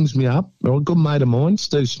fly rings me up. A good mate of mine,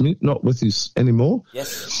 Steve Smith, not with us anymore.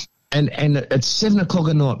 Yes. And at 7 o'clock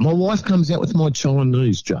at night, my wife comes out with my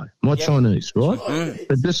Chinese, Joe. Chinese, right?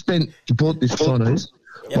 I just bought this Chinese.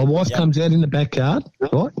 Yep. My wife comes out in the backyard,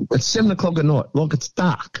 right? At 7 o'clock at night, like it's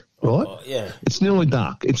dark, right? Oh, yeah. It's nearly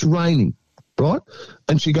dark. It's raining, right?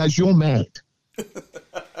 And she goes, "You're mad."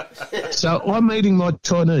 So I'm eating my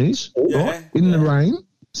Chinese, right, in the rain,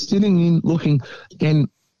 sitting in, looking, and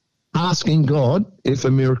asking God if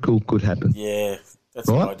a miracle could happen. Yeah, that's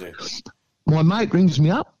what I do. My mate rings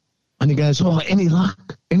me up. And he goes, "Oh, any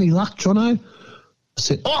luck, Jono?" I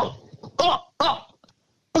said, "Oh,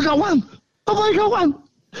 I I got one. I've only got one.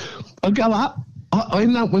 I go up. I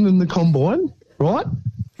end up winning the combine, right?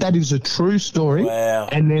 That is a true story. Wow.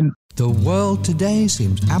 And then the world today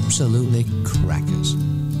seems absolutely crackers.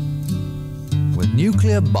 With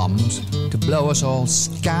nuclear bombs to blow us all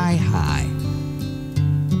sky high.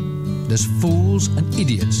 There's fools and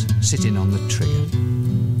idiots sitting on the trigger.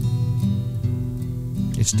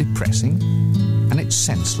 It's depressing and it's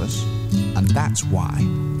senseless, and that's why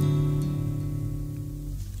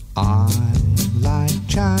I like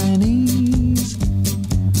Chinese.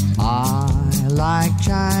 I like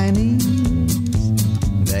Chinese.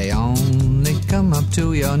 They only come up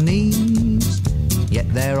to your knees,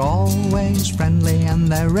 yet they're always friendly and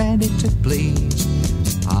they're ready to please.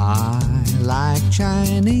 I like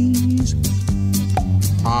Chinese.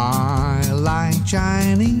 I like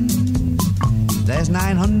Chinese. There's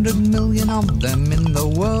 900 million of them in the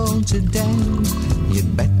world today.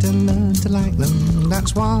 You'd better learn to like them,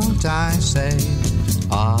 that's what I say.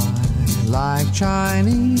 I like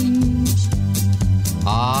Chinese.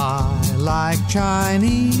 I like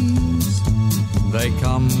Chinese. They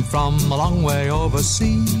come from a long way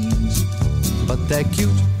overseas, but they're cute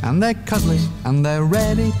and they're cuddly and they're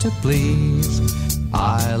ready to please.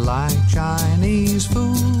 I like Chinese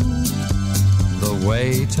food. The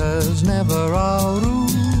waiters never are rude.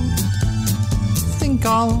 Think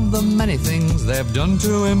of the many things they've done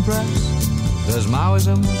to impress. There's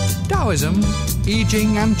Maoism, Taoism, I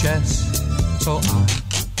Ching and chess. So I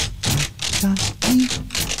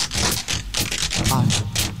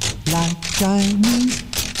like Chinese.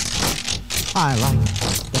 I like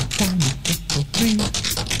the Chinese little tree.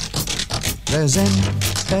 There's Zen,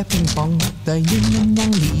 their ping pong, their yin and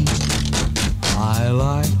yang li. I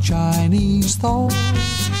like Chinese thought,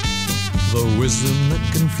 the wisdom that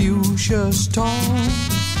Confucius taught.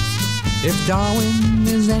 If Darwin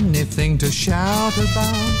is anything to shout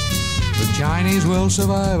about, the Chinese will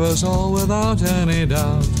survive us all without any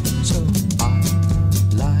doubt. So I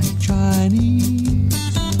like Chinese.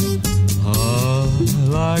 I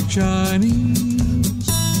like Chinese.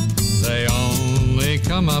 They only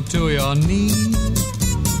come up to your knees,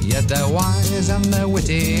 yet they're wise and they're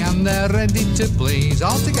witty and they're ready to please.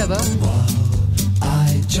 All together.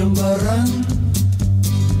 I Jungwaran.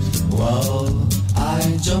 Wow, I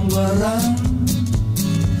Jungwaran.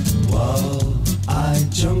 Wow, I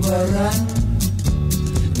Jungwaran.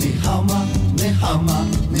 Ni hao ma, ni hao ma,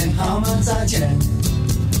 ni hao ma, 再见.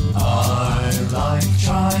 I like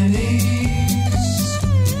Chinese.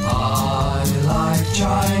 I like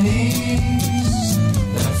Chinese.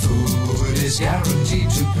 Their food is guaranteed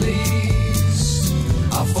to please.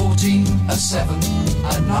 A 14, a 7,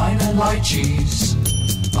 a 9, and light cheese.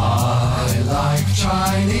 I like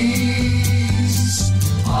Chinese.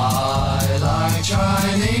 I like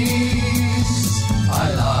Chinese. I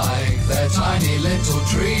like their tiny little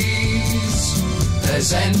trees. Their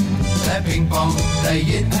Zen, their ping pong, their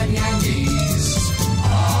yin and yangies.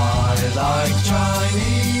 I like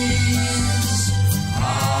Chinese. I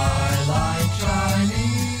like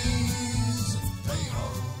Chinese. They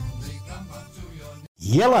only come up to your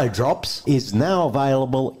Yellow Drops is now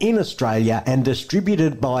available in Australia and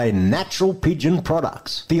distributed by Natural Pigeon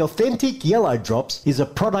Products. The authentic Yellow Drops is a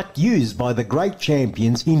product used by the great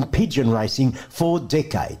champions in pigeon racing for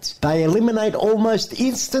decades. They eliminate almost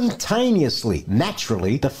instantaneously,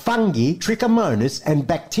 naturally, the fungi, trichomonas and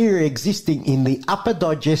bacteria existing in the upper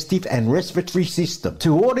digestive and respiratory system.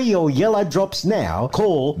 To order your Yellow Drops now,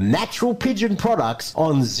 call Natural Pigeon Products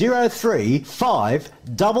on 035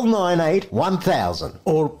 998 1000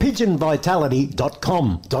 or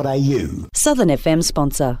pigeonvitality.com.au. Southern FM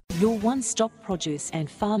sponsor. Your one-stop produce and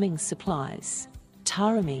farming supplies.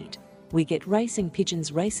 Tara Meat. We get racing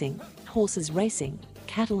pigeons racing, horses racing,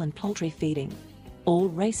 cattle and poultry feeding. All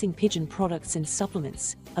racing pigeon products and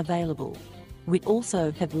supplements available. We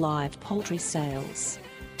also have live poultry sales.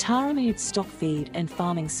 Tara Meat stock feed and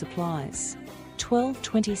farming supplies.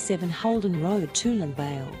 1227 Holden Road, Toolan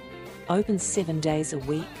Vale. Open 7 days a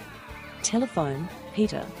week. Telephone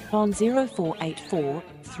Peter on 0484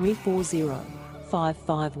 340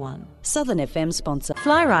 551. Southern FM sponsor.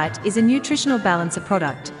 Fly-Right is a nutritional balancer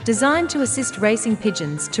product designed to assist racing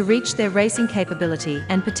pigeons to reach their racing capability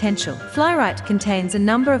and potential. Fly-Right contains a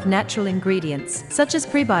number of natural ingredients such as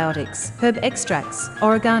prebiotics, herb extracts,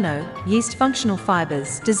 oregano, yeast functional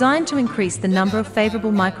fibers designed to increase the number of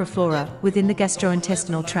favourable microflora within the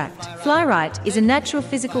gastrointestinal tract. Fly-Right is a natural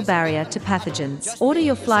physical barrier to pathogens. Order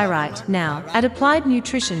your Fly-Right now at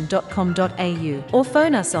appliednutrition.com.au or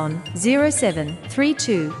phone us on 07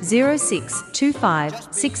 32 06 25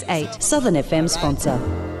 68. Southern FM sponsor.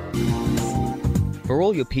 For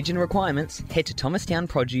all your pigeon requirements, head to Thomastown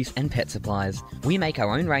Produce and Pet Supplies. We make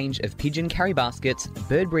our own range of pigeon carry baskets,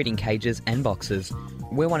 bird breeding cages and boxes.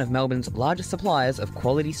 We're one of Melbourne's largest suppliers of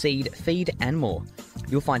quality seed, feed and more.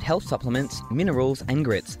 You'll find health supplements, minerals and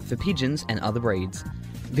grits for pigeons and other breeds.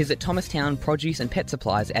 Visit Thomastown Produce and Pet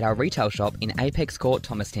Supplies at our retail shop in Apex Court,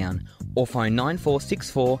 Thomastown, or phone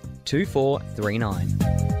 9464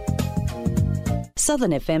 2439.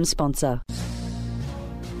 Southern FM sponsor.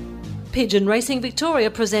 Pigeon Racing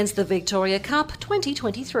Victoria presents the Victoria Cup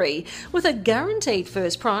 2023 with a guaranteed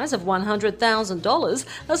first prize of $100,000.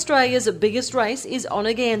 Australia's biggest race is on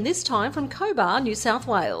again, this time from Cobar, New South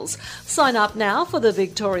Wales. Sign up now for the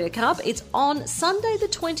Victoria Cup. It's on Sunday the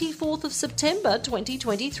 24th of September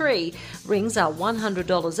 2023. Rings are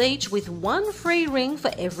 $100 each with one free ring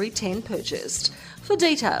for every 10 purchased. For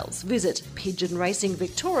details, visit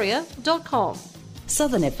pigeonracingvictoria.com.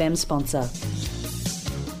 Southern FM sponsor.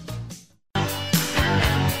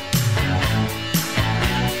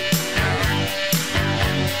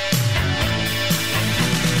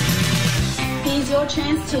 Your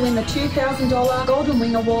chance to win the $2,000 Golden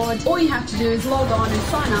Wing Award. All you have to do is log on and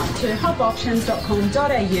sign up to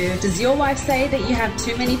hubauctions.com.au. Does your wife say that you have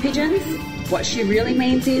too many pigeons? What she really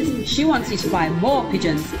means is she wants you to buy more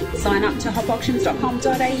pigeons. Sign up to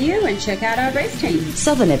hubauctions.com.au and check out our race team.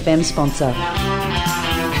 Southern FM sponsor.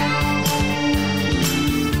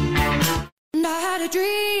 And I had a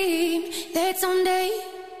dream that someday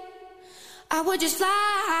I would just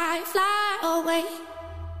fly away.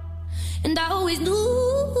 And I always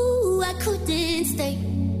knew I couldn't stay.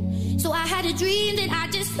 So I had a dream that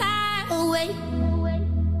I'd just fly away.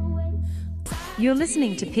 You're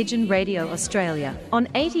listening to Pigeon Radio Australia on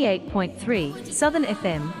 88.3 Southern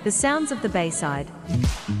FM, the sounds of the Bayside.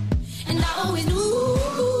 And I always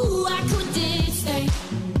knew I couldn't stay.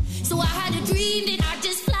 So I had a dream that I'd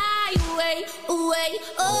just fly away,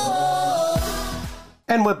 oh.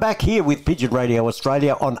 And we're back here with Pigeon Radio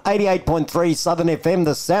Australia on 88.3 Southern FM,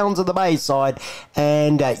 the sounds of the Bayside.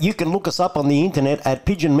 And you can look us up on the internet at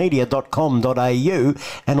pigeonmedia.com.au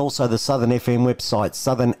and also the Southern FM website,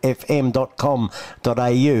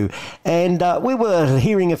 southernfm.com.au. And we were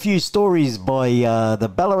hearing a few stories by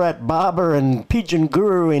the Ballarat barber and pigeon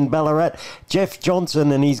guru in Ballarat, Jeff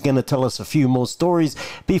Johnson, and he's going to tell us a few more stories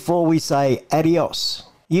before we say adios.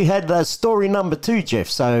 You had story number 2, Jeff,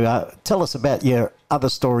 so tell us about your other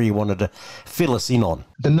story you wanted to fill us in on.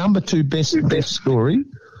 The number 2 best story,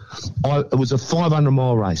 it was a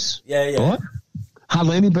 500-mile race. Yeah. Right?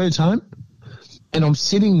 Harley Bird's home, and I'm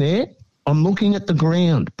sitting there, I'm looking at the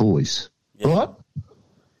ground, boys, right?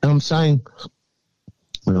 And I'm saying,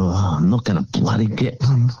 I'm not going to bloody get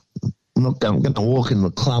them. I'm going to walk in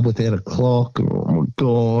the club without a clock. Oh, my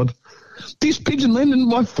God. This pigeon landed in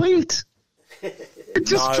my feet. It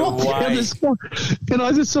just dropped out of the sky. And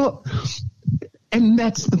I just thought, and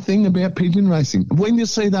that's the thing about pigeon racing. When you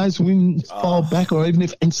see those wings fall back, or even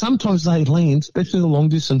if, and sometimes they land, especially the long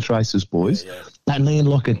distance races, boys, they land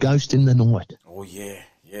like a ghost in the night. Oh, yeah.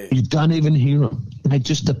 You don't even hear them. They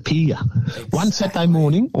just appear. Exactly. One Saturday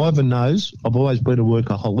morning, Ivan knows, I've always been a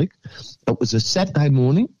workaholic. It was a Saturday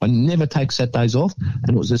morning. I never take Saturdays off,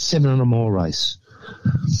 and it was a 700-mile race.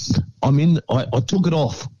 I took it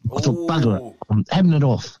off. I thought, bugger it, I'm having it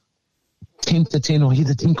off. 10 to 10, I hear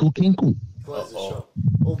the tinkle. All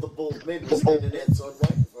the bald men were standing outside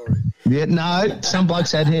waiting for it. Yeah, no, some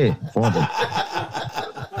blokes had hair. But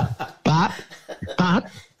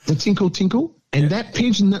the tinkle, and that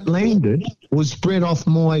pigeon that landed was bred off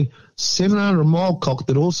my 700-mile cock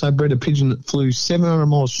that also bred a pigeon that flew 700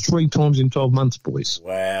 miles 3 times in 12 months, boys.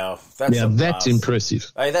 Wow. That's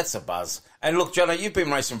impressive. Hey, that's a buzz. And look, Jono, you've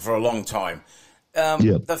been racing for a long time.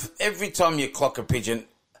 Every time you clock a pigeon,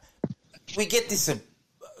 we get this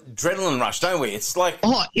adrenaline rush, don't we? It's like...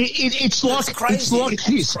 Oh, it's like crazy. It's like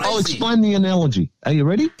this. I'll explain the analogy. Are you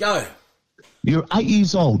ready? Go. You're 8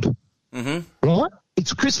 years old, right?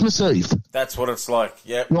 It's Christmas Eve. That's what it's like,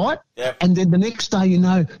 yep. Right? Yep. And then the next day, you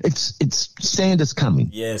know, it's Santa's coming.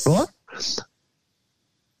 Yes. Right?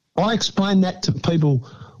 I explain that to people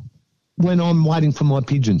when I'm waiting for my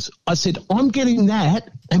pigeons. I said, I'm getting that,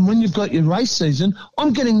 and when you've got your race season,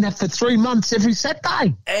 I'm getting that for 3 months every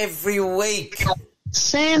Saturday. Every week.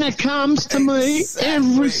 Santa comes to me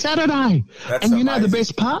every Saturday. That's and you amazing. know the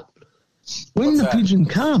best part? When the pigeon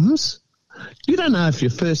comes, you don't know if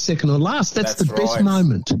you're first, second or last. That's the best right.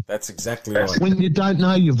 moment. That's exactly right. When you don't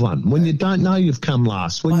know you've won, when you don't know you've come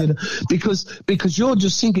last, because you're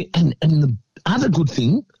just thinking, and the other good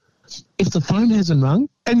thing, if the phone hasn't rung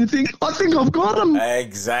and you think, I think I've got him.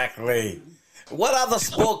 Exactly. What other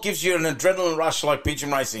sport gives you an adrenaline rush like pigeon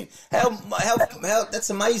racing? How that's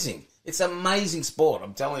amazing. It's amazing sport,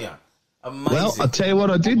 I'm telling you. Amazing. Well, I'll tell you what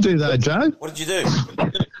I did do, though, Joe. What did you do?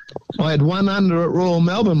 I had 1 under at Royal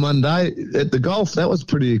Melbourne one day at the golf. That was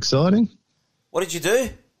pretty exciting. What did you do?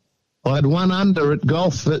 I had 1 under at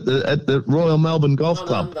golf at the Royal Melbourne Golf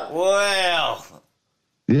Club. Wow.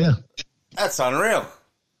 Yeah. That's unreal.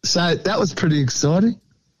 So that was pretty exciting.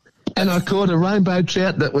 And I caught a rainbow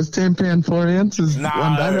trout that was £10 4 ounces one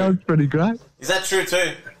day. That was pretty great. Is that true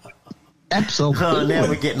too? Absolutely. Oh, now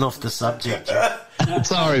we're getting off the subject.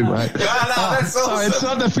 Sorry, mate. No, that's awesome. Sorry, it's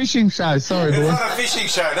not the fishing show. Sorry, It's boy. not a fishing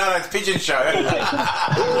show. No, it's a pigeon show.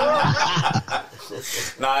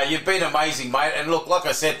 No, you've been amazing, mate. And look, like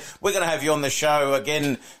I said, we're going to have you on the show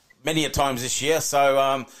again many a times this year.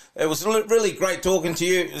 So it was really great talking to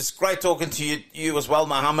you. It was great talking to you as well,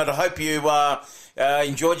 Mohammed. I hope you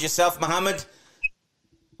enjoyed yourself, Mohammed.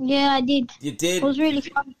 Yeah, I did. You did? It was really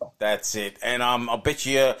fun. That's it. And I bet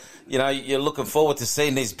you're looking forward to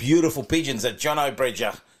seeing these beautiful pigeons at John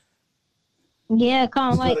O'Bridger. Yeah,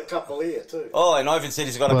 can't wait. Got a couple here too. Oh, and Ivan said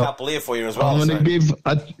he's got a couple here for you as well. I'm going to give...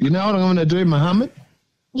 you know what I'm going to do, Mohammed?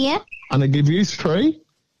 Yeah? I'm going to give you 3,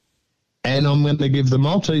 and I'm going to give the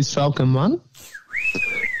Maltese Falcon 1.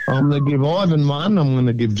 I'm going to give Ivan 1. I'm going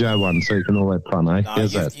to give Joe 1, so you can all have fun, eh?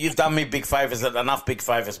 No, you've done me big favours, enough big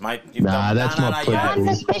favours, mate. That's not pretty I'm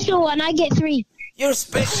the special one. I get 3. You're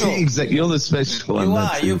special. Exactly. You're the special one. You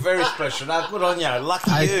are. You're very special. No, good on you.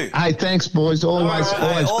 Lucky you. Hey, thanks, boys. Always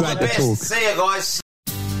all great the to talk. best. See you, guys.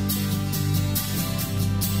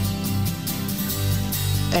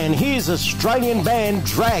 And here's Australian band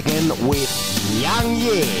Dragon with Young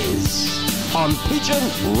Years on Pigeon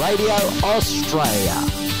Radio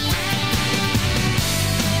Australia.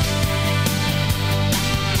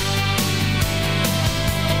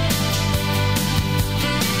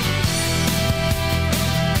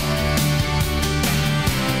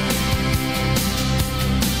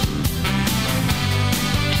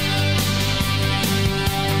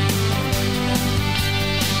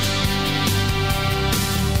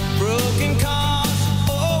 Broken cars,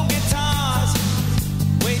 old guitars,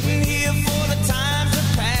 waiting here for the time to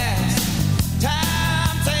pass.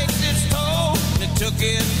 Time takes its toll, and it took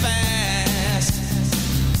it fast.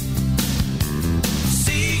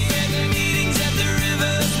 Secret meetings at the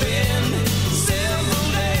river's bend. Several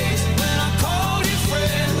days when I called you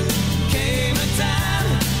friend. Came a time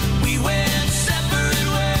we went separate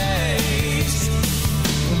ways.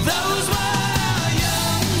 Those were our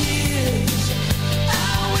young years.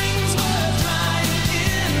 Our wings were drying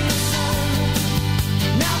in the sun.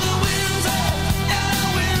 Now the wind's up and our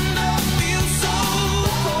window feels so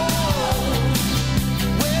cold.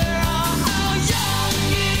 Where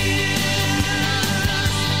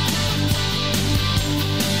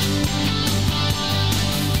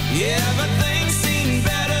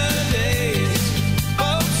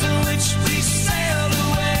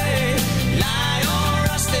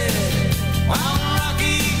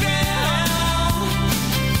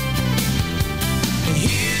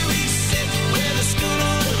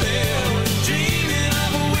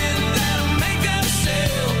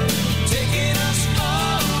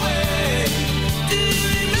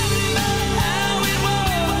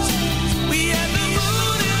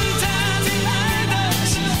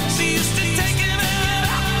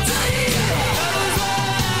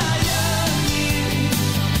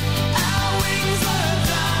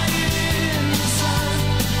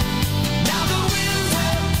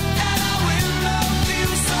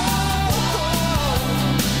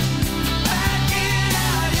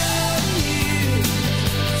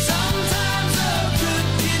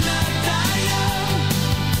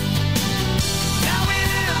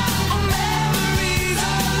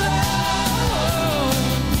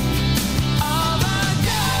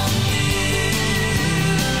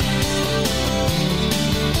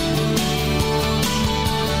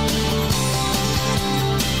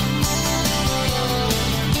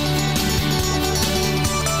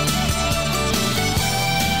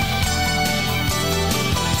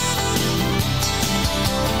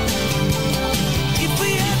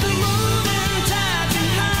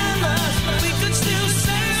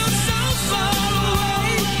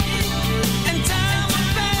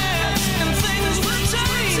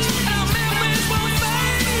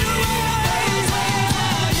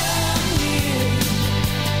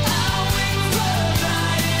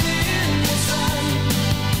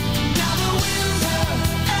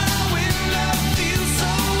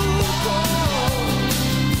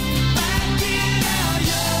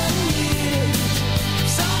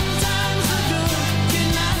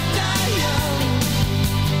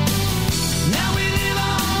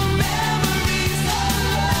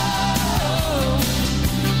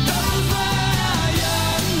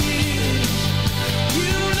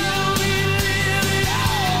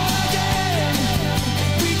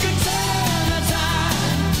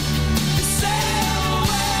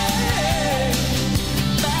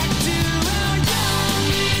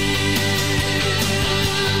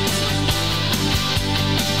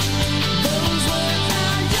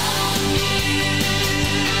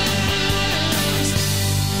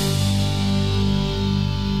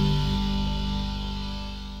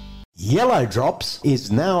Yellow Drops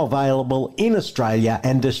is now available in Australia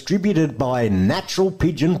and distributed by Natural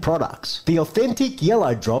Pigeon Products. The authentic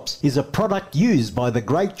Yellow Drops is a product used by the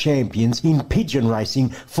great champions in pigeon racing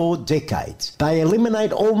for decades. They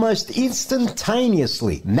eliminate almost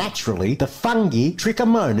instantaneously, naturally, the fungi,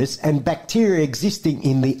 trichomonas and bacteria existing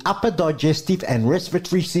in the upper digestive and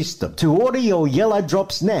respiratory system. To order your Yellow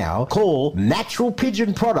Drops now, call Natural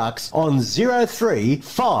Pigeon Products on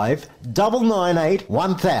 035 998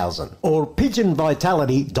 1000 or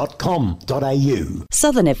pigeonvitality.com.au.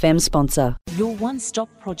 Southern FM sponsor. Your one-stop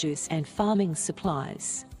produce and farming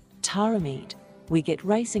supplies. Tara Meat. We get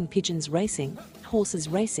racing pigeons racing, horses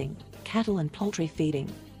racing, cattle and poultry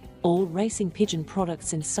feeding. All racing pigeon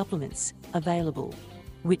products and supplements available.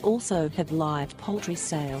 We also have live poultry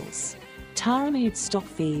sales. Tara Meat stock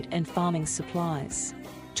feed and farming supplies.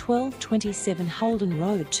 1227 Holden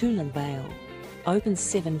Road, Toolan Vale. Open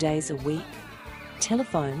 7 days a week.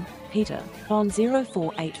 Telephone Peter on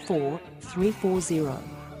 0484 340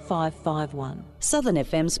 551. Southern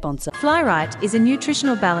FM sponsor. Fly-Right is a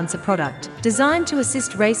nutritional balancer product designed to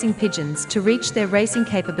assist racing pigeons to reach their racing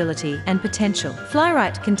capability and potential.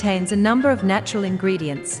 Fly-Right contains a number of natural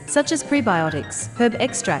ingredients such as prebiotics, herb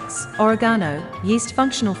extracts, oregano, yeast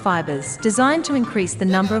functional fibers designed to increase the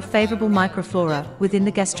number of favourable microflora within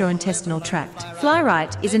the gastrointestinal tract.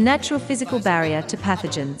 Fly-Right is a natural physical barrier to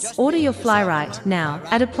pathogens. Order your Fly-Right now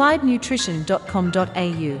at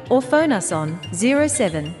appliednutrition.com.au or phone us on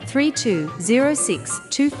 0732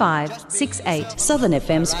 062568. Southern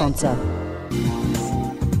FM sponsor.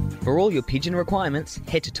 For all your pigeon requirements,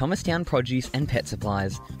 head to Thomastown Produce and Pet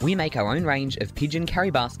Supplies. We make our own range of pigeon carry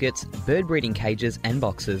baskets, bird breeding cages and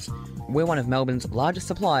boxes. We're one of Melbourne's largest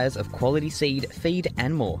suppliers of quality seed, feed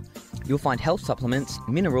and more. You'll find health supplements,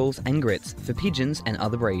 minerals and grits for pigeons and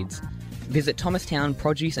other breeds. Visit Thomastown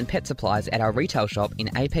Produce and Pet Supplies at our retail shop in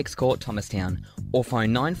Apex Court, Thomastown, or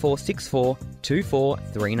phone 9464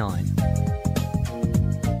 2439.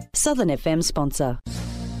 Southern FM sponsor.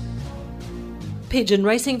 Pigeon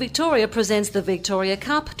Racing Victoria presents the Victoria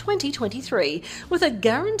Cup 2023 with a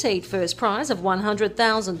guaranteed first prize of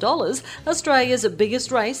 $100,000. Australia's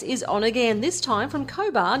biggest race is on again, this time from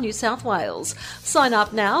Cobar, New South Wales. Sign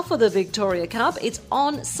up now for the Victoria Cup. It's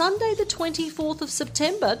on Sunday the 24th of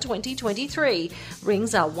September 2023.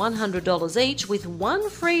 Rings are $100 each with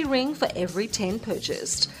one free ring for every 10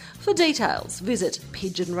 purchased. For details, visit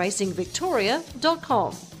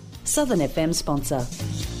pigeonracingvictoria.com. Southern FM sponsor.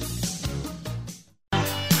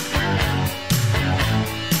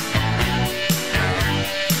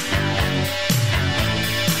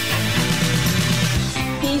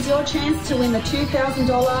 Here's your chance to win the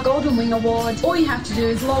 $2,000 Golden Wing Award. All you have to do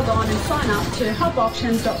is log on and sign up to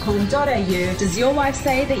hopoptions.com.au. Does your wife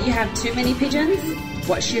say that you have too many pigeons?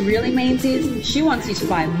 What she really means is she wants you to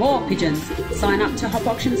buy more pigeons. Sign up to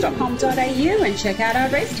hopoptions.com.au and check out our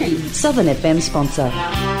race team. Southern FM sponsor.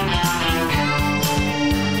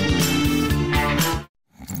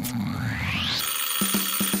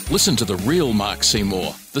 Listen to the real Mark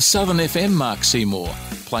Seymour, the Southern FM Mark Seymour,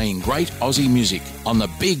 playing great Aussie music on the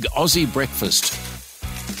Big Aussie Breakfast.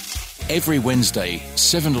 Every Wednesday,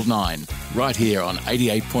 7 till 9, right here on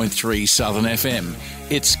 88.3 Southern FM.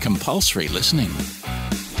 It's compulsory listening.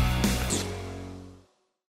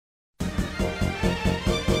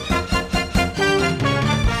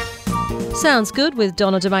 Sounds Good with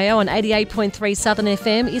Donna DeMayo on 88.3 Southern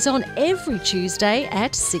FM is on every Tuesday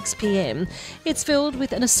at 6 p.m. It's filled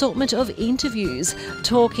with an assortment of interviews,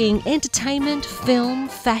 talking entertainment, film,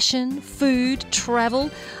 fashion, food, travel,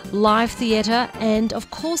 live theatre, and of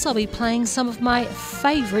course I'll be playing some of my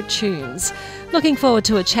favourite tunes. Looking forward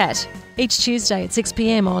to a chat each Tuesday at 6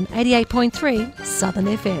 p.m. on 88.3 Southern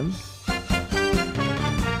FM.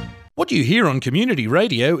 What you hear on community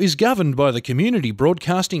radio is governed by the Community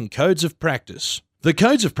Broadcasting Codes of Practice. The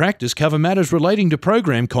Codes of Practice cover matters relating to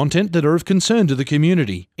program content that are of concern to the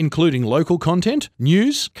community, including local content,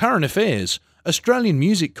 news, current affairs, Australian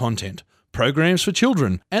music content, programs for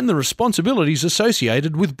children, and the responsibilities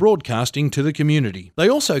associated with broadcasting to the community. They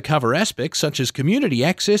also cover aspects such as community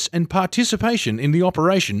access and participation in the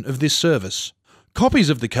operation of this service. Copies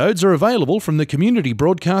of the codes are available from the Community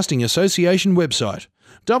Broadcasting Association website,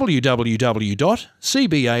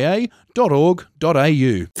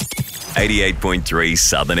 www.cbaa.org.au. 88.3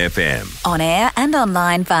 Southern FM. On air and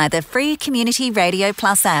online via the free Community Radio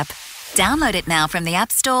Plus app. Download it now from the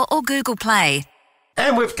App Store or Google Play.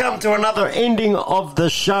 And we've come to another ending of the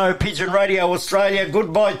show. Pigeon Radio Australia.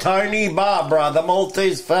 Goodbye, Tony Barbara, the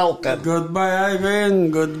Maltese Falcon. Goodbye,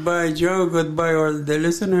 Ivan. Goodbye, Joe. Goodbye, all the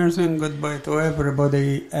listeners. And goodbye to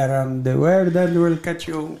everybody around the world. And we'll catch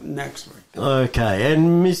you next week. Okay,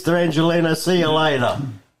 and Mr. Angelino, see you later.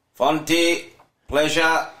 Fonty,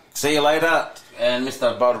 pleasure. See you later. And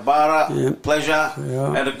Mr. Barbara, pleasure.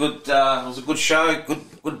 Yeah. Had a good, it was a good show.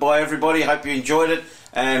 Goodbye, everybody. Hope you enjoyed it.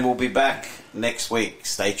 And we'll be back next week.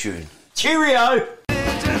 Stay tuned. Cheerio!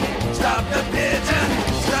 Stop the pigeon!